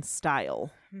thoughts were on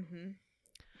style.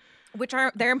 Which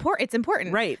they're important. It's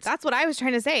important. Right. That's what I was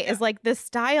trying to say is like the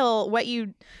style,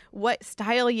 what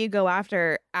style you go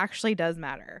after actually does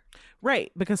matter.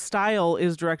 Right. Because style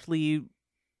is directly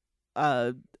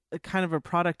a kind of a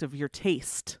product of your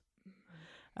taste.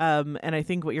 And I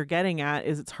think what you're getting at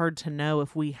is it's hard to know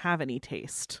if we have any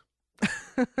taste.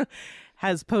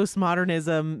 Has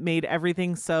postmodernism made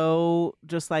everything so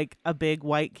just like a big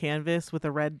white canvas with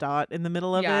a red dot in the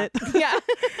middle of it? Yeah.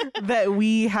 That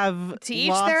we have to each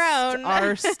lost their own.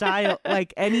 our style,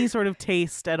 like any sort of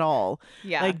taste at all.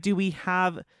 Yeah. Like, do we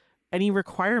have any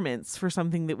requirements for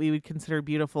something that we would consider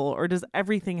beautiful, or does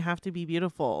everything have to be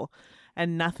beautiful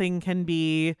and nothing can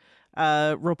be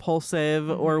repulsive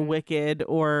or wicked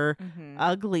or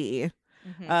ugly?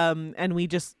 And we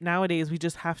just nowadays we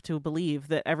just have to believe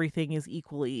that everything is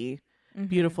equally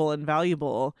beautiful and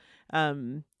valuable,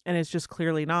 and it's just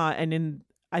clearly not. And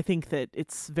I think that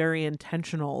it's very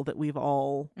intentional that we've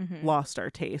all lost our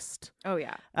taste. Oh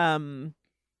yeah.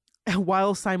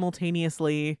 While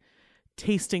simultaneously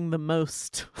tasting the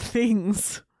most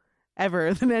things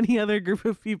ever than any other group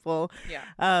of people.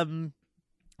 Yeah.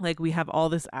 Like we have all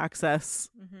this access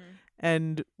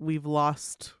and we've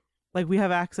lost, like we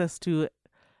have access to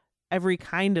every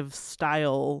kind of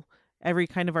style, every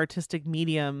kind of artistic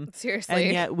medium. Seriously.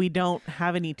 And yet we don't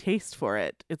have any taste for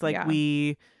it. It's like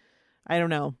I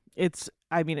don't know. It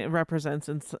represents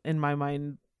in my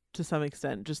mind to some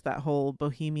extent just that whole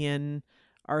bohemian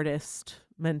artist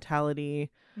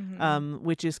mentality,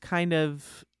 which is kind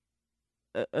of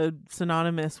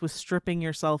synonymous with stripping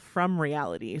yourself from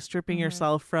reality, stripping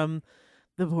yourself from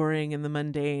the boring and the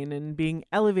mundane, and being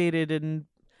elevated and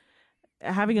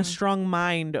having a strong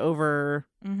mind over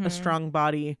a strong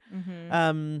body.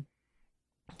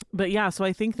 But yeah, so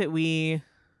I think that we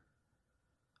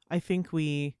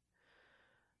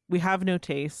have no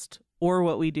taste, or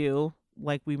what we do,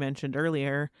 like we mentioned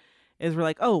earlier, is we're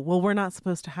like, oh, well, we're not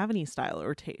supposed to have any style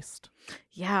or taste.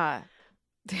 Yeah.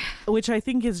 Which I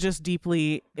think is just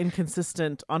deeply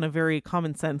inconsistent on a very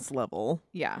common sense level.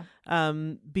 Yeah.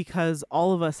 Because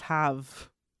all of us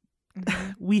have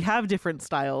we have different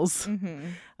styles.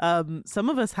 Some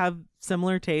of us have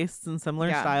similar tastes and similar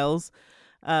styles.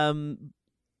 And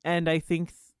I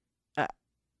think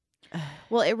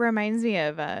well, it reminds me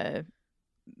of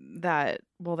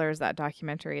there's that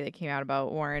documentary that came out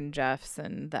about Warren Jeffs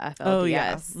and the FLDS. Oh,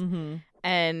 yeah.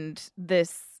 And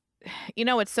this,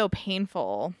 it's so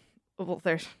painful. Well,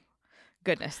 there's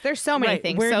so many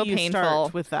things Where so do you painful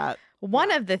start with that.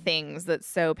 One of the things that's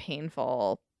so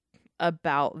painful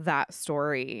about that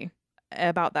story,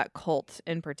 about that cult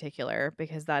in particular,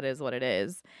 because that is what it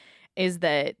is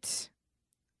that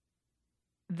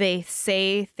they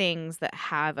say things that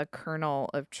have a kernel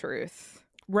of truth.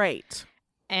 Right.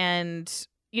 And,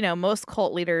 most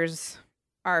cult leaders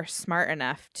are smart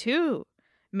enough to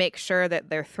make sure that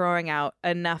they're throwing out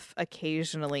enough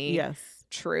occasionally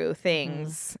true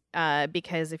things.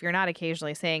 Because if you're not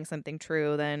occasionally saying something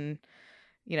true, then,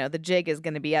 the jig is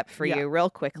going to be up for you real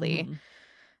quickly.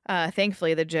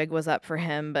 Thankfully, the jig was up for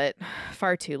him, but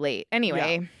far too late.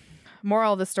 Anyway,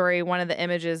 moral of the story, one of the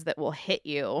images that will hit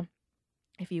you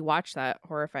if you watch that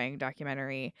horrifying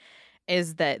documentary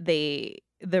is that the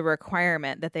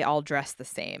requirement that they all dress the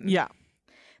same. Yeah.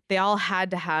 They all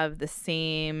had to have the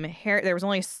same hair. There was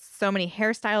only so many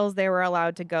hairstyles they were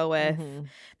allowed to go with.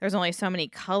 There's only so many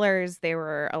colors they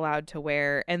were allowed to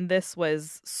wear. And this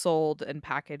was sold and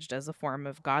packaged as a form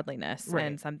of godliness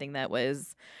and something that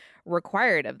was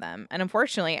required of them. And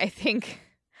unfortunately, I think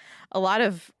a lot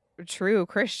of true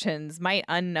Christians might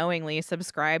unknowingly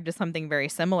subscribe to something very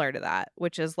similar to that,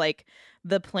 which is like,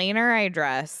 the plainer I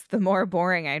dress, the more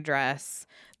boring I dress,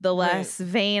 the less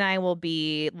vain I will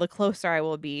be, the closer I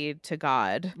will be to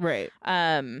God. Right.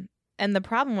 And the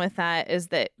problem with that is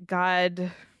that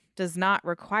God does not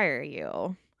require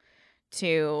you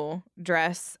to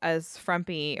dress as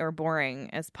frumpy or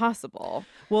boring as possible.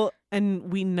 Well,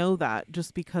 and we know that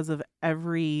just because of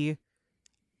every,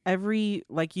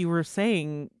 like you were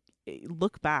saying,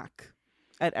 look back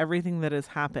at everything that has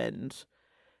happened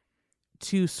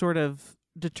to sort of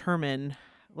determine,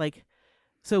 like,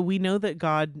 so we know that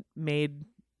God made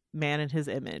man in his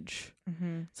image.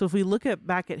 So if we look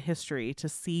back at history to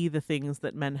see the things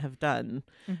that men have done,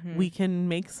 we can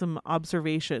make some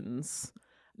observations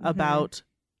about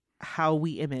how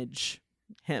we image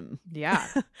him. Yeah.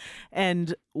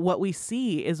 And what we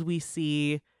see is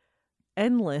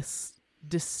endless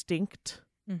distinct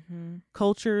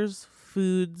cultures,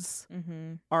 foods,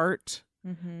 art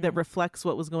that reflects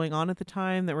what was going on at the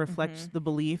time, that reflects the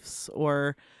beliefs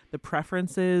or the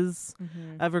preferences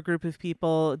of a group of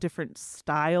people, different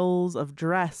styles of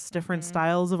dress, different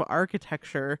styles of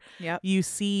architecture. You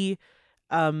see,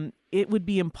 it would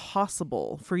be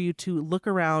impossible for you to look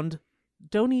around.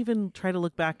 Don't even try to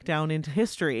look back down into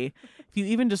history. If you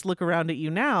even just look around at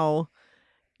you now,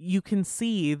 you can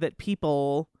see that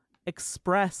people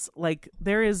express, like,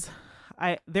 there is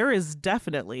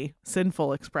definitely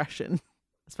sinful expression,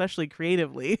 especially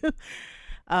creatively.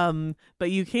 But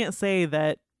you can't say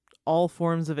that all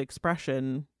forms of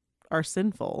expression are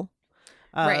sinful,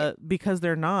 because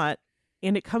they're not,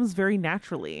 and it comes very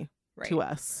naturally to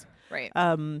us. Right.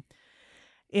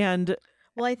 And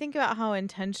well, I think about how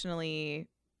intentionally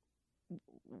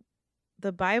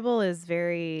the Bible is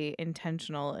very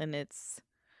intentional in its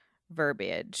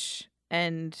verbiage,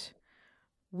 and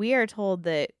we are told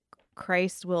that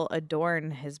Christ will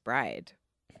adorn his bride,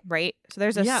 right? So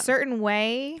there's a certain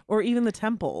way. Or even the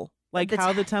temple, like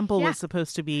how the temple was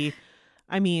supposed to be.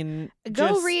 I mean,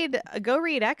 go read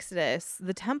Exodus.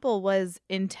 The temple was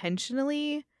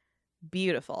intentionally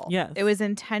beautiful. Yes. It was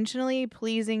intentionally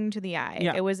pleasing to the eye.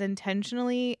 Yeah. It was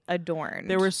intentionally adorned.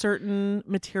 There were certain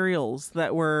materials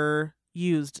that were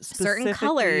used specifically certain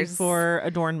colors for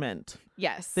adornment.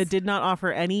 Yes. That did not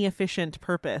offer any efficient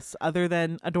purpose other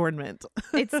than adornment.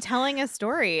 It's telling a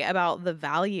story about the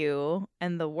value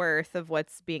and the worth of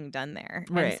what's being done there.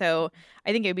 Right. And so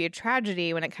I think it would be a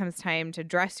tragedy when it comes time to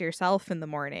dress yourself in the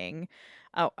morning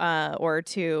or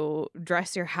to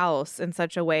dress your house in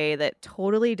such a way that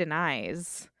totally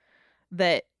denies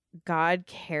that God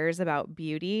cares about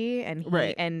beauty, and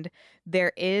and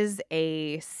there is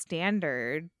a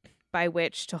standard by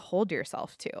which to hold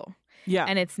yourself to. Yeah.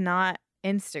 And it's not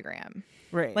Instagram.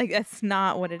 Right. Like, that's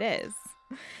not what it is.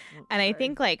 And I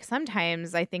think, like,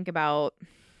 sometimes I think about,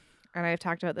 and I've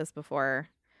talked about this before,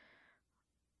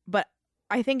 but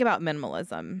I think about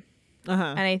minimalism.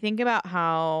 And I think about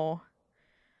how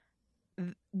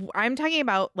I'm talking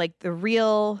about, like, the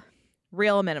real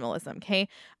minimalism. Okay.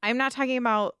 I'm not talking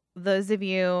about those of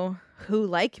you who,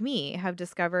 like me, have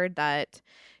discovered that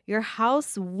Your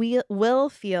house will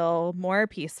feel more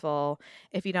peaceful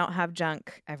if you don't have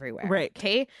junk everywhere. Right.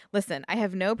 Okay. Listen, I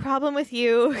have no problem with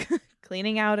you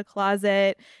cleaning out a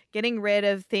closet, getting rid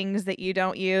of things that you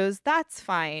don't use. That's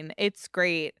fine. It's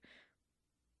great.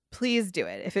 Please do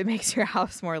it if it makes your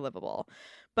house more livable.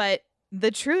 But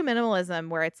the true minimalism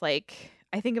where it's like,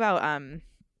 I think about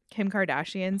Kim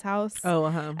Kardashian's house. Oh,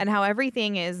 uh-huh. And how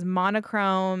everything is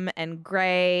monochrome and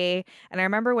gray. And I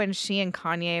remember when she and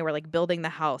Kanye were like building the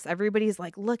house, everybody's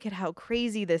like, look at how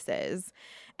crazy this is.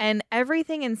 And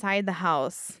everything inside the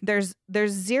house, there's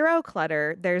zero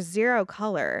clutter, there's zero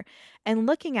color. And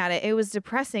looking at it, it was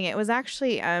depressing. It was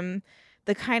actually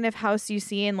the kind of house you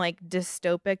see in like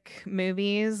dystopic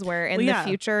movies where in the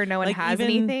future no one like has even,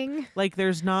 anything. Like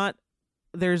there's not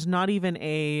even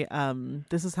a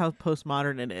this is how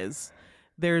postmodern it is.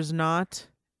 There's not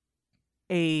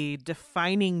a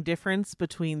defining difference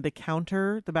between the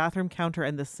bathroom counter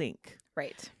and the sink.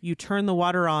 Right. You turn the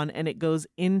water on and it goes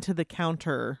into the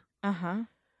counter. Uh-huh.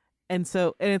 And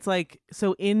it's like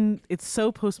it's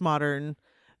so postmodern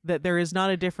that there is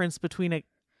not a difference between a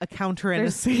counter and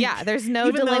a sink. Yeah, there's no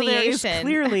even delineation. Though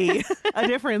there is clearly a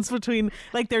difference between,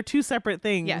 like, they're two separate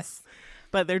things. Yes.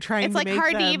 But they're trying it's to like make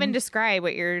hard them... to even describe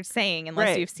what you're saying unless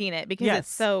Right. you've seen it because Yes. it's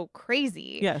so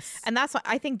crazy. Yes. And that's what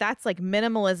I think that's like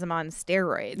minimalism on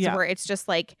steroids, Yeah. where it's just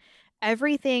like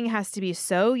everything has to be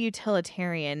so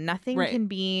utilitarian. Nothing Right. can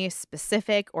be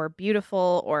specific or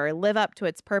beautiful or live up to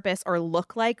its purpose or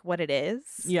look like what it is.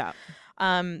 Yeah.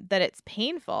 That it's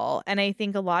painful. And I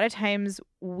think a lot of times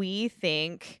we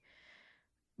think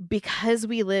because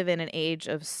we live in an age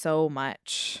of so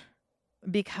much,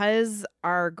 because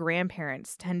our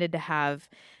grandparents tended to have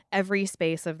every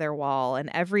space of their wall and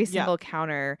every single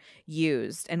counter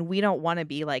used, and we don't want to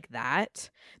be like that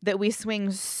we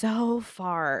swing so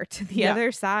far to the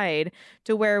other side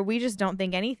to where we just don't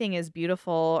think anything is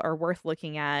beautiful or worth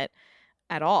looking at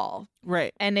all.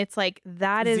 Right. And it's like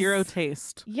that is zero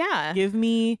taste. Yeah. Give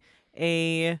me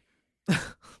a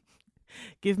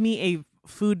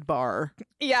food bar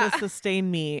to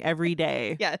sustain me every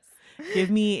day. Yes.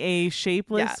 Give me a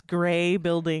shapeless gray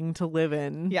building to live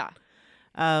in. Yeah.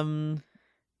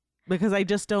 Because I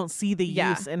just don't see the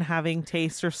use in having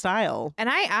taste or style. And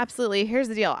here's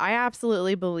the deal. I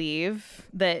absolutely believe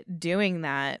that doing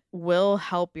that will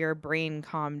help your brain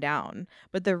calm down.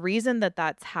 But the reason that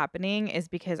that's happening is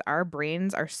because our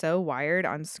brains are so wired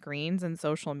on screens and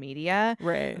social media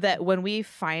that when we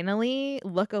finally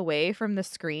look away from the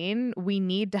screen, we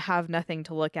need to have nothing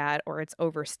to look at or it's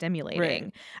overstimulating.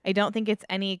 Right. I don't think it's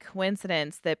any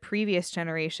coincidence that previous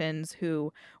generations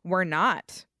who were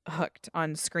not hooked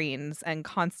on screens and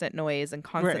constant noise and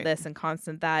constant this and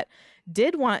constant that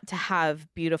did want to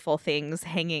have beautiful things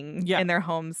hanging in their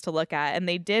homes to look at, and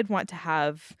they did want to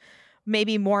have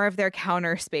maybe more of their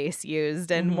counter space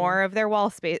used and more of their wall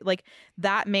space. Like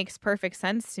that makes perfect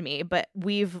sense to me, but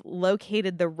we've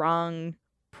located the wrong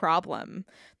problem.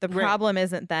 The problem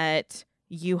isn't that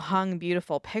you hung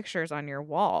beautiful pictures on your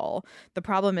wall. The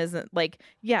problem isn't like,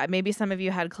 maybe some of you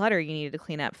had clutter you needed to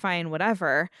clean up, fine,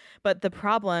 whatever. But the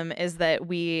problem is that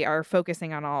we are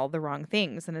focusing on all the wrong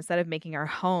things. And instead of making our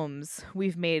homes,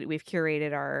 we've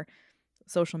curated our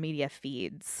social media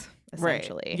feeds,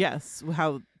 essentially. Right. Yes.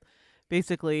 How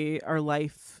basically our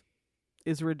life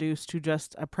is reduced to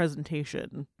just a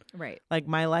presentation. Right. Like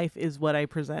my life is what I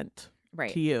present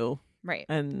to you. Right.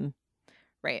 And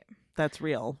that's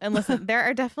real. And listen, there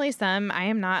are definitely some, I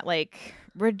am not like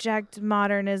reject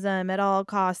modernism at all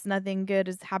costs. Nothing good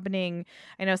is happening.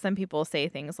 I know some people say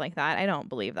things like that. I don't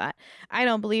believe that. I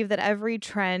don't believe that every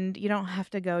trend, you don't have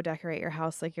to go decorate your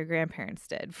house like your grandparents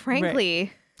did. Frankly.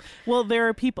 Right. Well, there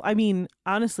are people, I mean,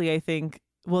 honestly, I think,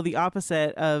 the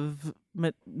opposite of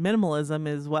minimalism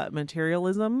is what?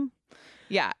 Materialism?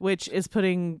 Yeah. Which is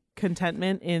putting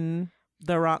contentment in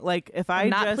the wrong, like if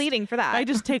I'm not pleading for that. I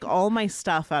just take all my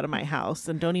stuff out of my house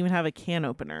and don't even have a can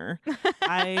opener,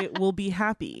 I will be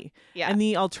happy. Yeah. And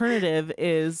the alternative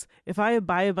is if I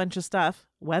buy a bunch of stuff,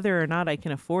 whether or not I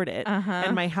can afford it,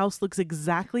 and my house looks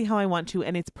exactly how I want to,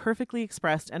 and it's perfectly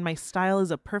expressed, and my style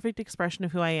is a perfect expression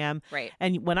of who I am. Right.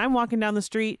 And when I'm walking down the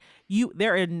street,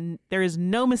 there is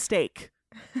no mistake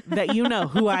that you know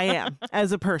who I am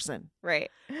as a person. Right.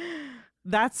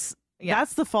 That's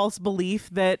the false belief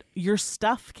that your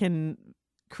stuff can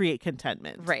create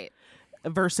contentment. Right.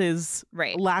 Versus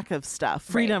lack of stuff.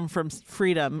 Freedom from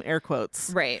freedom, air quotes.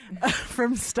 Right.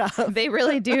 From stuff. They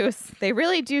really do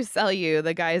sell you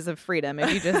the guise of freedom.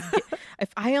 If you just if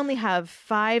I only have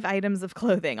 5 items of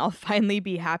clothing, I'll finally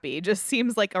be happy. It just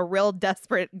seems like a real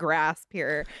desperate grasp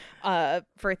here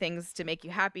for things to make you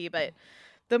happy. But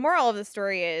the moral of the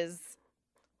story is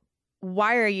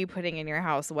why are you putting in your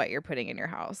house what you're putting in your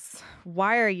house?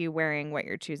 Why are you wearing what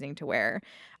you're choosing to wear?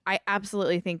 I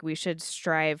absolutely think we should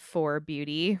strive for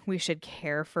beauty. We should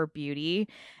care for beauty.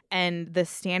 And the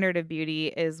standard of beauty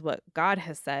is what God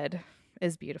has said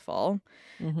is beautiful.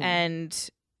 Mhm. And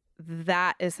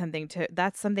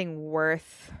that's something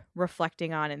worth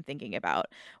reflecting on and thinking about.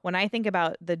 When I think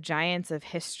about the giants of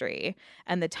history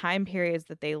and the time periods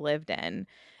that they lived in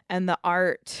and the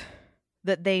art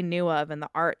that they knew of and the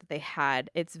art that they had,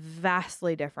 it's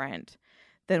vastly different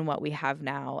than what we have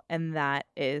now. And that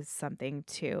is something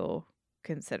to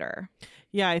consider.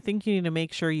 Yeah, I think you need to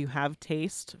make sure you have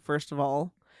taste, first of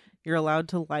all. You're allowed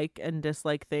to like and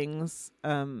dislike things.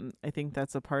 I think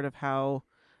that's a part of how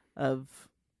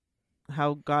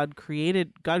God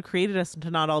created us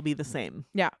to not all be the same.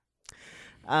 Yeah.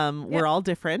 We're all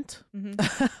different.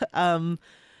 Mm-hmm.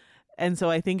 And so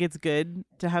I think it's good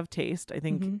to have taste. I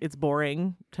think Mhm. it's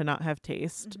boring to not have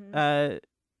taste. Mhm.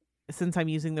 Since I'm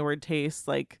using the word taste,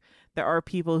 like there are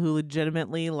people who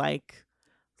legitimately like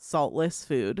saltless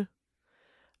food,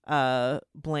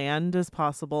 bland as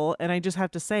possible. And I just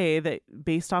have to say that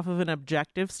based off of an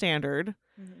objective standard,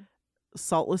 Mhm.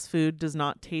 saltless food does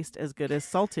not taste as good as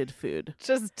salted food.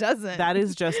 Just doesn't. That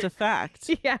is just a fact.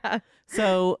 Yeah.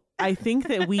 So I think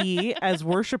that we, as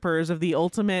worshipers of the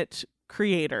ultimate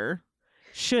creator,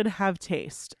 should have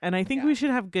taste. And I think Yeah. we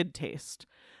should have good taste.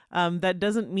 That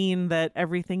doesn't mean that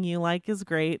everything you like is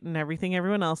great and everything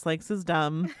everyone else likes is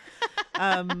dumb.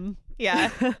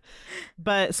 Yeah.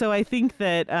 But so I think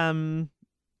that,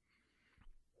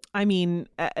 I mean,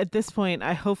 at this point,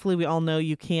 hopefully we all know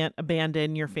you can't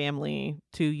abandon your family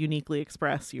to uniquely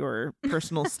express your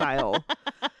personal style.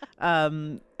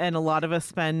 And a lot of us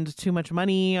spend too much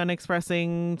money on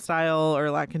expressing style or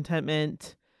lack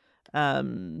contentment.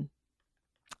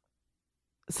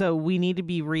 So we need to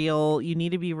be real. You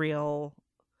need to be real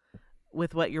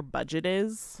with what your budget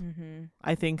is. Mm-hmm.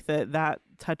 I think that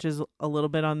touches a little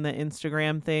bit on the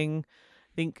Instagram thing.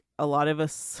 I think a lot of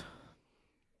us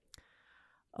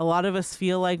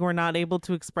feel like we're not able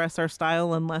to express our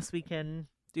style unless we can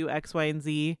do X, Y, and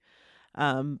Z.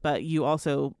 But you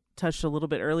also touched a little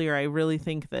bit earlier. I really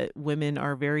think that women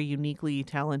are very uniquely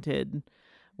talented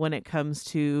when it comes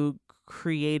to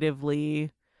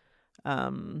creatively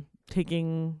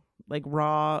taking like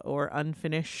raw or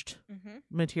unfinished Mm-hmm.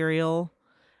 material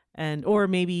or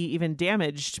maybe even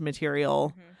damaged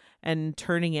material Mm-hmm. and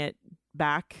turning it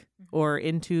back Mhm. or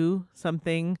into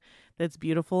something that's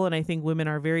beautiful. And I think women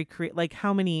are very like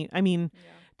how many, I mean,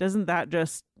 doesn't that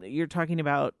just, you're talking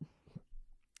about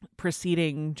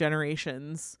preceding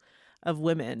generations of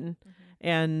women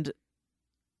and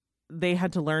they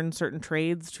had to learn certain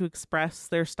trades to express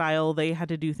their style. They had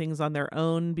to do things on their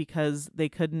own because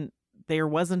there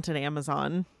wasn't an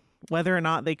Amazon, whether or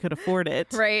not they could afford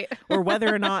it. Right. Or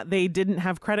whether or not they didn't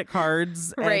have credit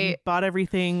cards and Right. bought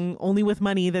everything only with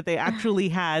money that they actually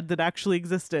had that actually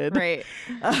existed. Right.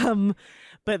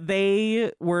 But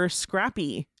they were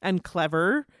scrappy and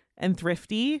clever and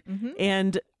thrifty, Mm-hmm.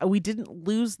 and we didn't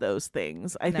lose those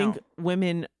things. I think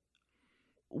women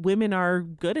are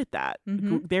good at that.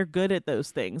 Mhm. They're good at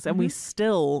those things, and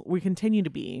we continue to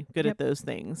be good at those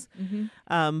things.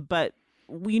 Mm-hmm. But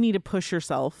we need to push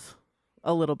yourself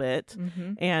a little bit,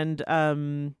 Mm-hmm.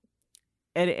 and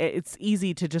it's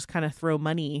easy to just kind of throw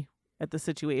money at the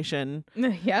situation.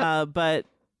 Yeah. But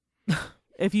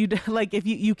if you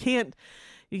can't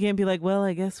be like, well,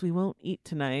 I guess we won't eat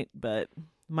tonight, but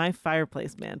my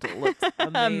fireplace mantle looks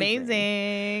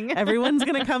amazing. Everyone's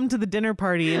going to come to the dinner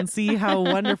party and see how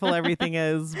wonderful everything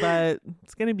is, but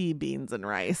it's going to be beans and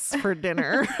rice for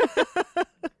dinner.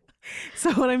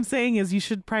 So what I'm saying is you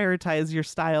should prioritize your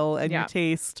style and your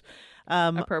taste where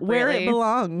it Appropriately.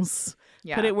 belongs.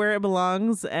 Yeah. Put it where it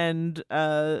belongs, and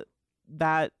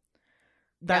that's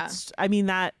I mean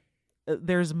that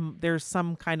there's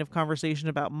some kind of conversation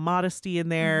about modesty in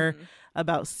there, Mhm.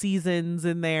 about seasons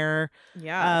in there.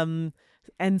 Yeah.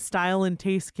 And style and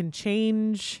taste can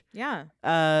change. Yeah.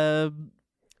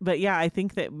 But yeah, I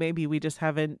think that maybe we just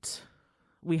haven't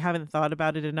thought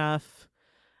about it enough.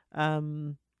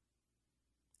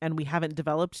 And we haven't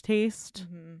developed taste.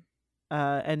 Mm-hmm.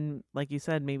 And like you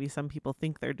said, maybe some people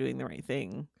think they're doing the right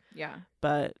thing, Yeah.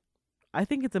 but I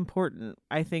think it's important.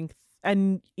 I think,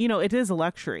 and it is a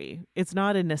luxury. It's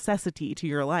not a necessity to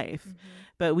your life, Mm-hmm.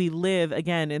 but we live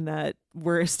again in that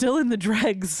we're still in the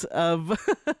dregs of,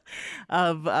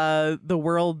 the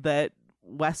world that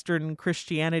Western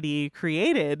Christianity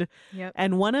created. Yep.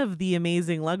 And one of the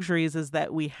amazing luxuries is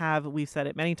that we've said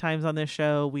it many times on this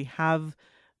show, we have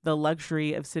the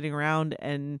luxury of sitting around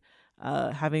and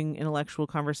having intellectual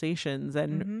conversations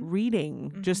and Mhm.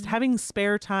 reading, just Mhm. having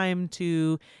spare time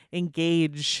to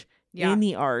engage Yeah. in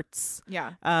the arts.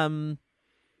 Yeah.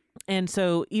 And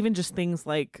so even just things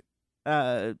like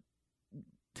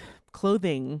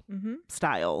clothing Mm-hmm.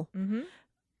 style, Mm-hmm.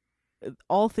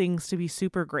 all things to be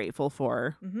super grateful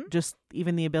for. Mm-hmm. Just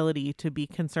even the ability to be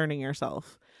concerning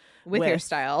yourself With your with-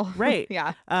 style. right.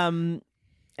 Yeah. And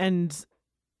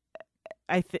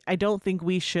I don't think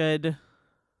we should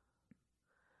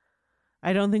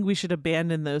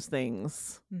abandon those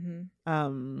things.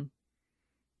 Mm-hmm.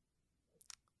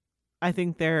 I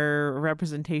think they're a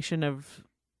representation of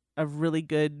really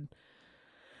good,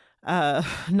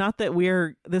 not that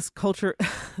we're this culture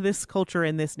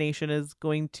in this nation is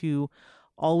going to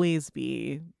always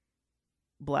be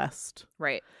blessed.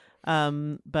 Right.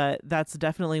 But that's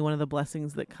definitely one of the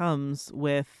blessings that comes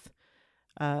with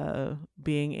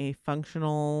being a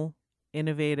functional,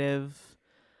 innovative,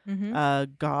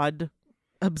 Mm-hmm. God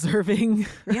observing,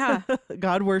 Yeah.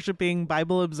 God worshiping,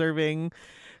 Bible observing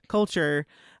culture.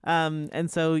 And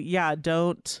so yeah,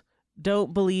 don't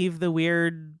believe the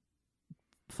weird,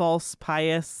 false,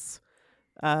 pious,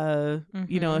 you know,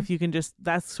 Mhm. if you can just,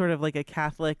 that's sort of like a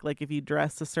Catholic, like if you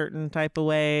dress a certain type of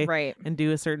way Right. and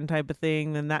do a certain type of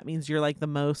thing, then that means you're like the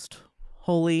most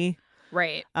holy.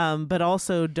 Right. But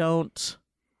also don't,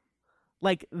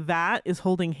 like, that is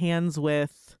holding hands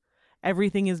with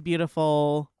everything is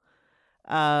beautiful.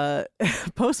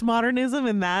 Postmodernism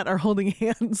and that are holding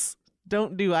hands.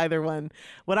 Don't do either one.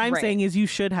 What I'm Right. saying is you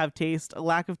should have taste. A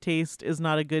lack of taste is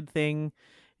not a good thing.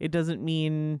 It doesn't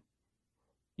mean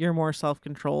you're more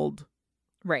self-controlled.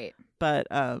 Right. But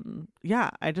yeah,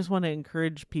 I just want to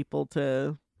encourage people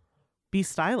to be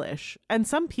stylish. And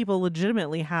some people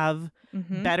legitimately have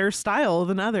Mm-hmm. better style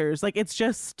than others. Like it's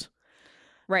just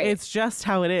Right. it's just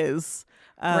how it is.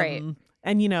 Right.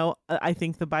 And you know, I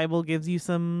think the Bible gives you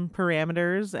some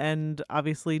parameters, and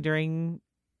obviously during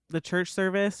the church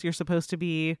service, you're supposed to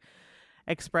be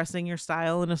expressing your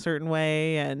style in a certain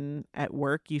way, and at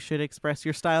work you should express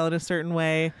your style in a certain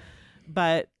way.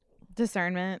 But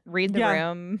Discernment. Read the Yeah.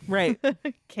 room. right.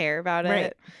 Care about Right.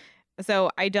 it.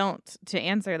 So I don't, to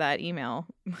answer that email,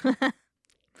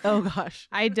 Oh gosh.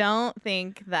 I don't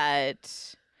think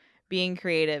that being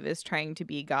creative is trying to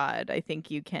be God. I think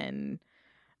you can,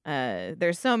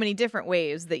 there's so many different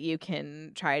ways that you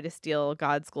can try to steal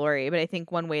God's glory. But I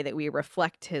think one way that we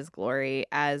reflect his glory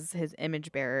as his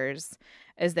image bearers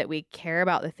is that we care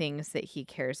about the things that he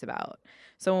cares about.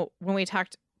 So when we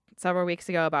talked several weeks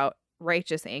ago about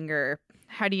righteous anger,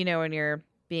 how do you know when you're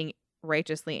being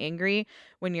righteously angry?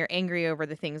 When you're angry over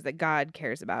the things that God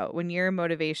cares about, when your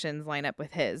motivations line up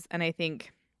with his. And I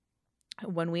think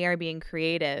when we are being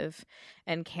creative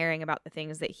and caring about the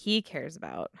things that he cares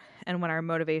about, and when our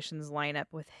motivations line up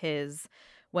with his,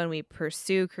 when we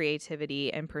pursue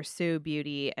creativity and pursue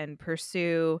beauty and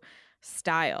pursue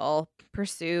style,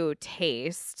 pursue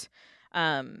taste,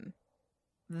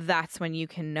 that's when you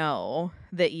can know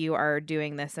that you are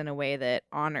doing this in a way that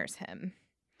honors him.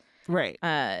 Right.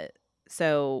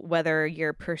 So whether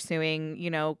you're pursuing, you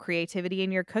know, creativity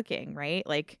in your cooking, right?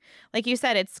 Like you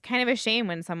said, it's kind of a shame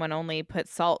when someone only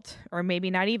puts salt or maybe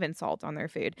not even salt on their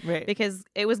food, Right. because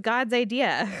it was God's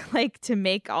idea, like, to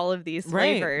make all of these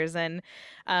Right. flavors. And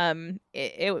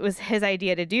it was his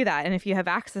idea to do that. And if you have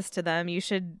access to them, you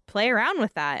should play around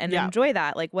with that and Yeah. enjoy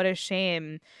that. Like, what a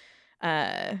shame.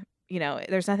 You know,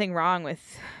 there's nothing wrong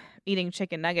with eating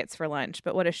chicken nuggets for lunch,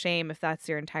 but what a shame if that's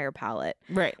your entire palate.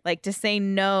 Right. Like, to say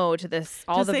no to this,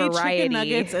 all to the say variety. chicken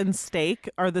nuggets and steak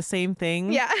are the same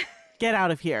thing. Yeah. Get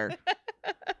out of here.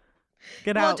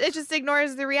 Get Well, out. it just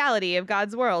ignores the reality of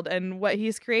God's world and what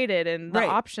he's created and the Right.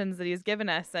 options that he's given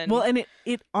us. And Well, and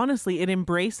it honestly, it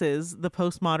embraces the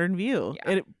postmodern view.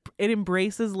 Yeah. It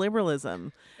embraces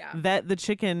liberalism, yeah. that the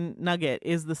chicken nugget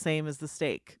is the same as the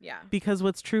steak, Yeah. because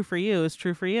what's true for you is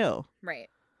true for you. Right.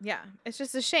 Yeah. It's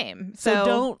just a shame.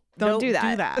 So don't do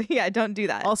that. Do that. Yeah. Don't do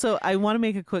that. Also, I want to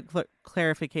make a quick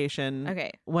clarification.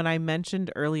 Okay. When I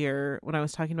mentioned earlier, when I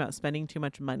was talking about spending too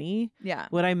much money, Yeah.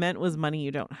 what I meant was money you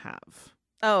don't have.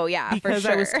 Oh, yeah. Because for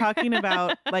sure. I was talking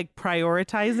about like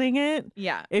prioritizing it.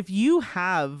 Yeah. If you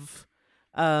have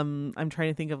I'm trying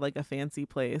to think of like a fancy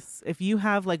place. If you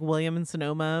have like William and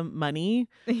Sonoma money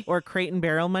or Crate and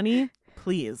Barrel money,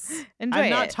 please. Enjoy I'm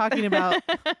not it. talking about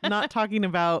not talking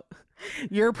about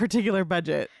your particular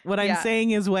budget. What I'm Yeah.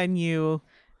 saying is when you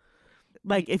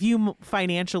like if you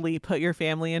financially put your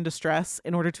family into stress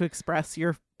in order to express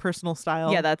your personal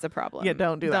style. Yeah, that's a problem. Yeah,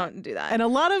 don't do that. Don't do that. And a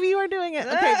lot of you are doing it.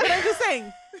 Okay, but I'm just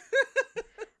saying.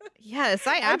 Yes,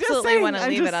 I I'm just absolutely saying, want to I'm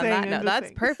leave just it on saying, that I'm note. just That's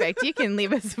saying. perfect. You can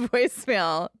leave us a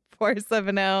voicemail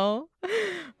 470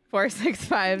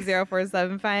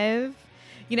 465-0475.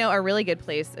 You know, a really good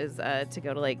place is to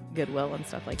go to like Goodwill and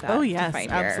stuff like that. Oh to yes, find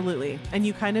absolutely. And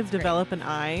you kind of great. develop an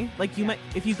eye. Like you might,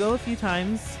 if you go a few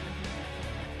times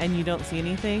and you don't see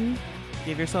anything,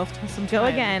 give yourself some time. Go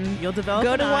again. You'll develop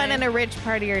Go an to eye. one in a rich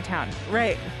part of your town.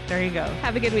 Right. There you go.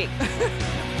 Have a good week.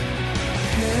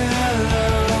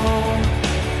 Hello,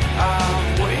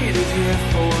 I've waited here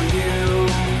for you.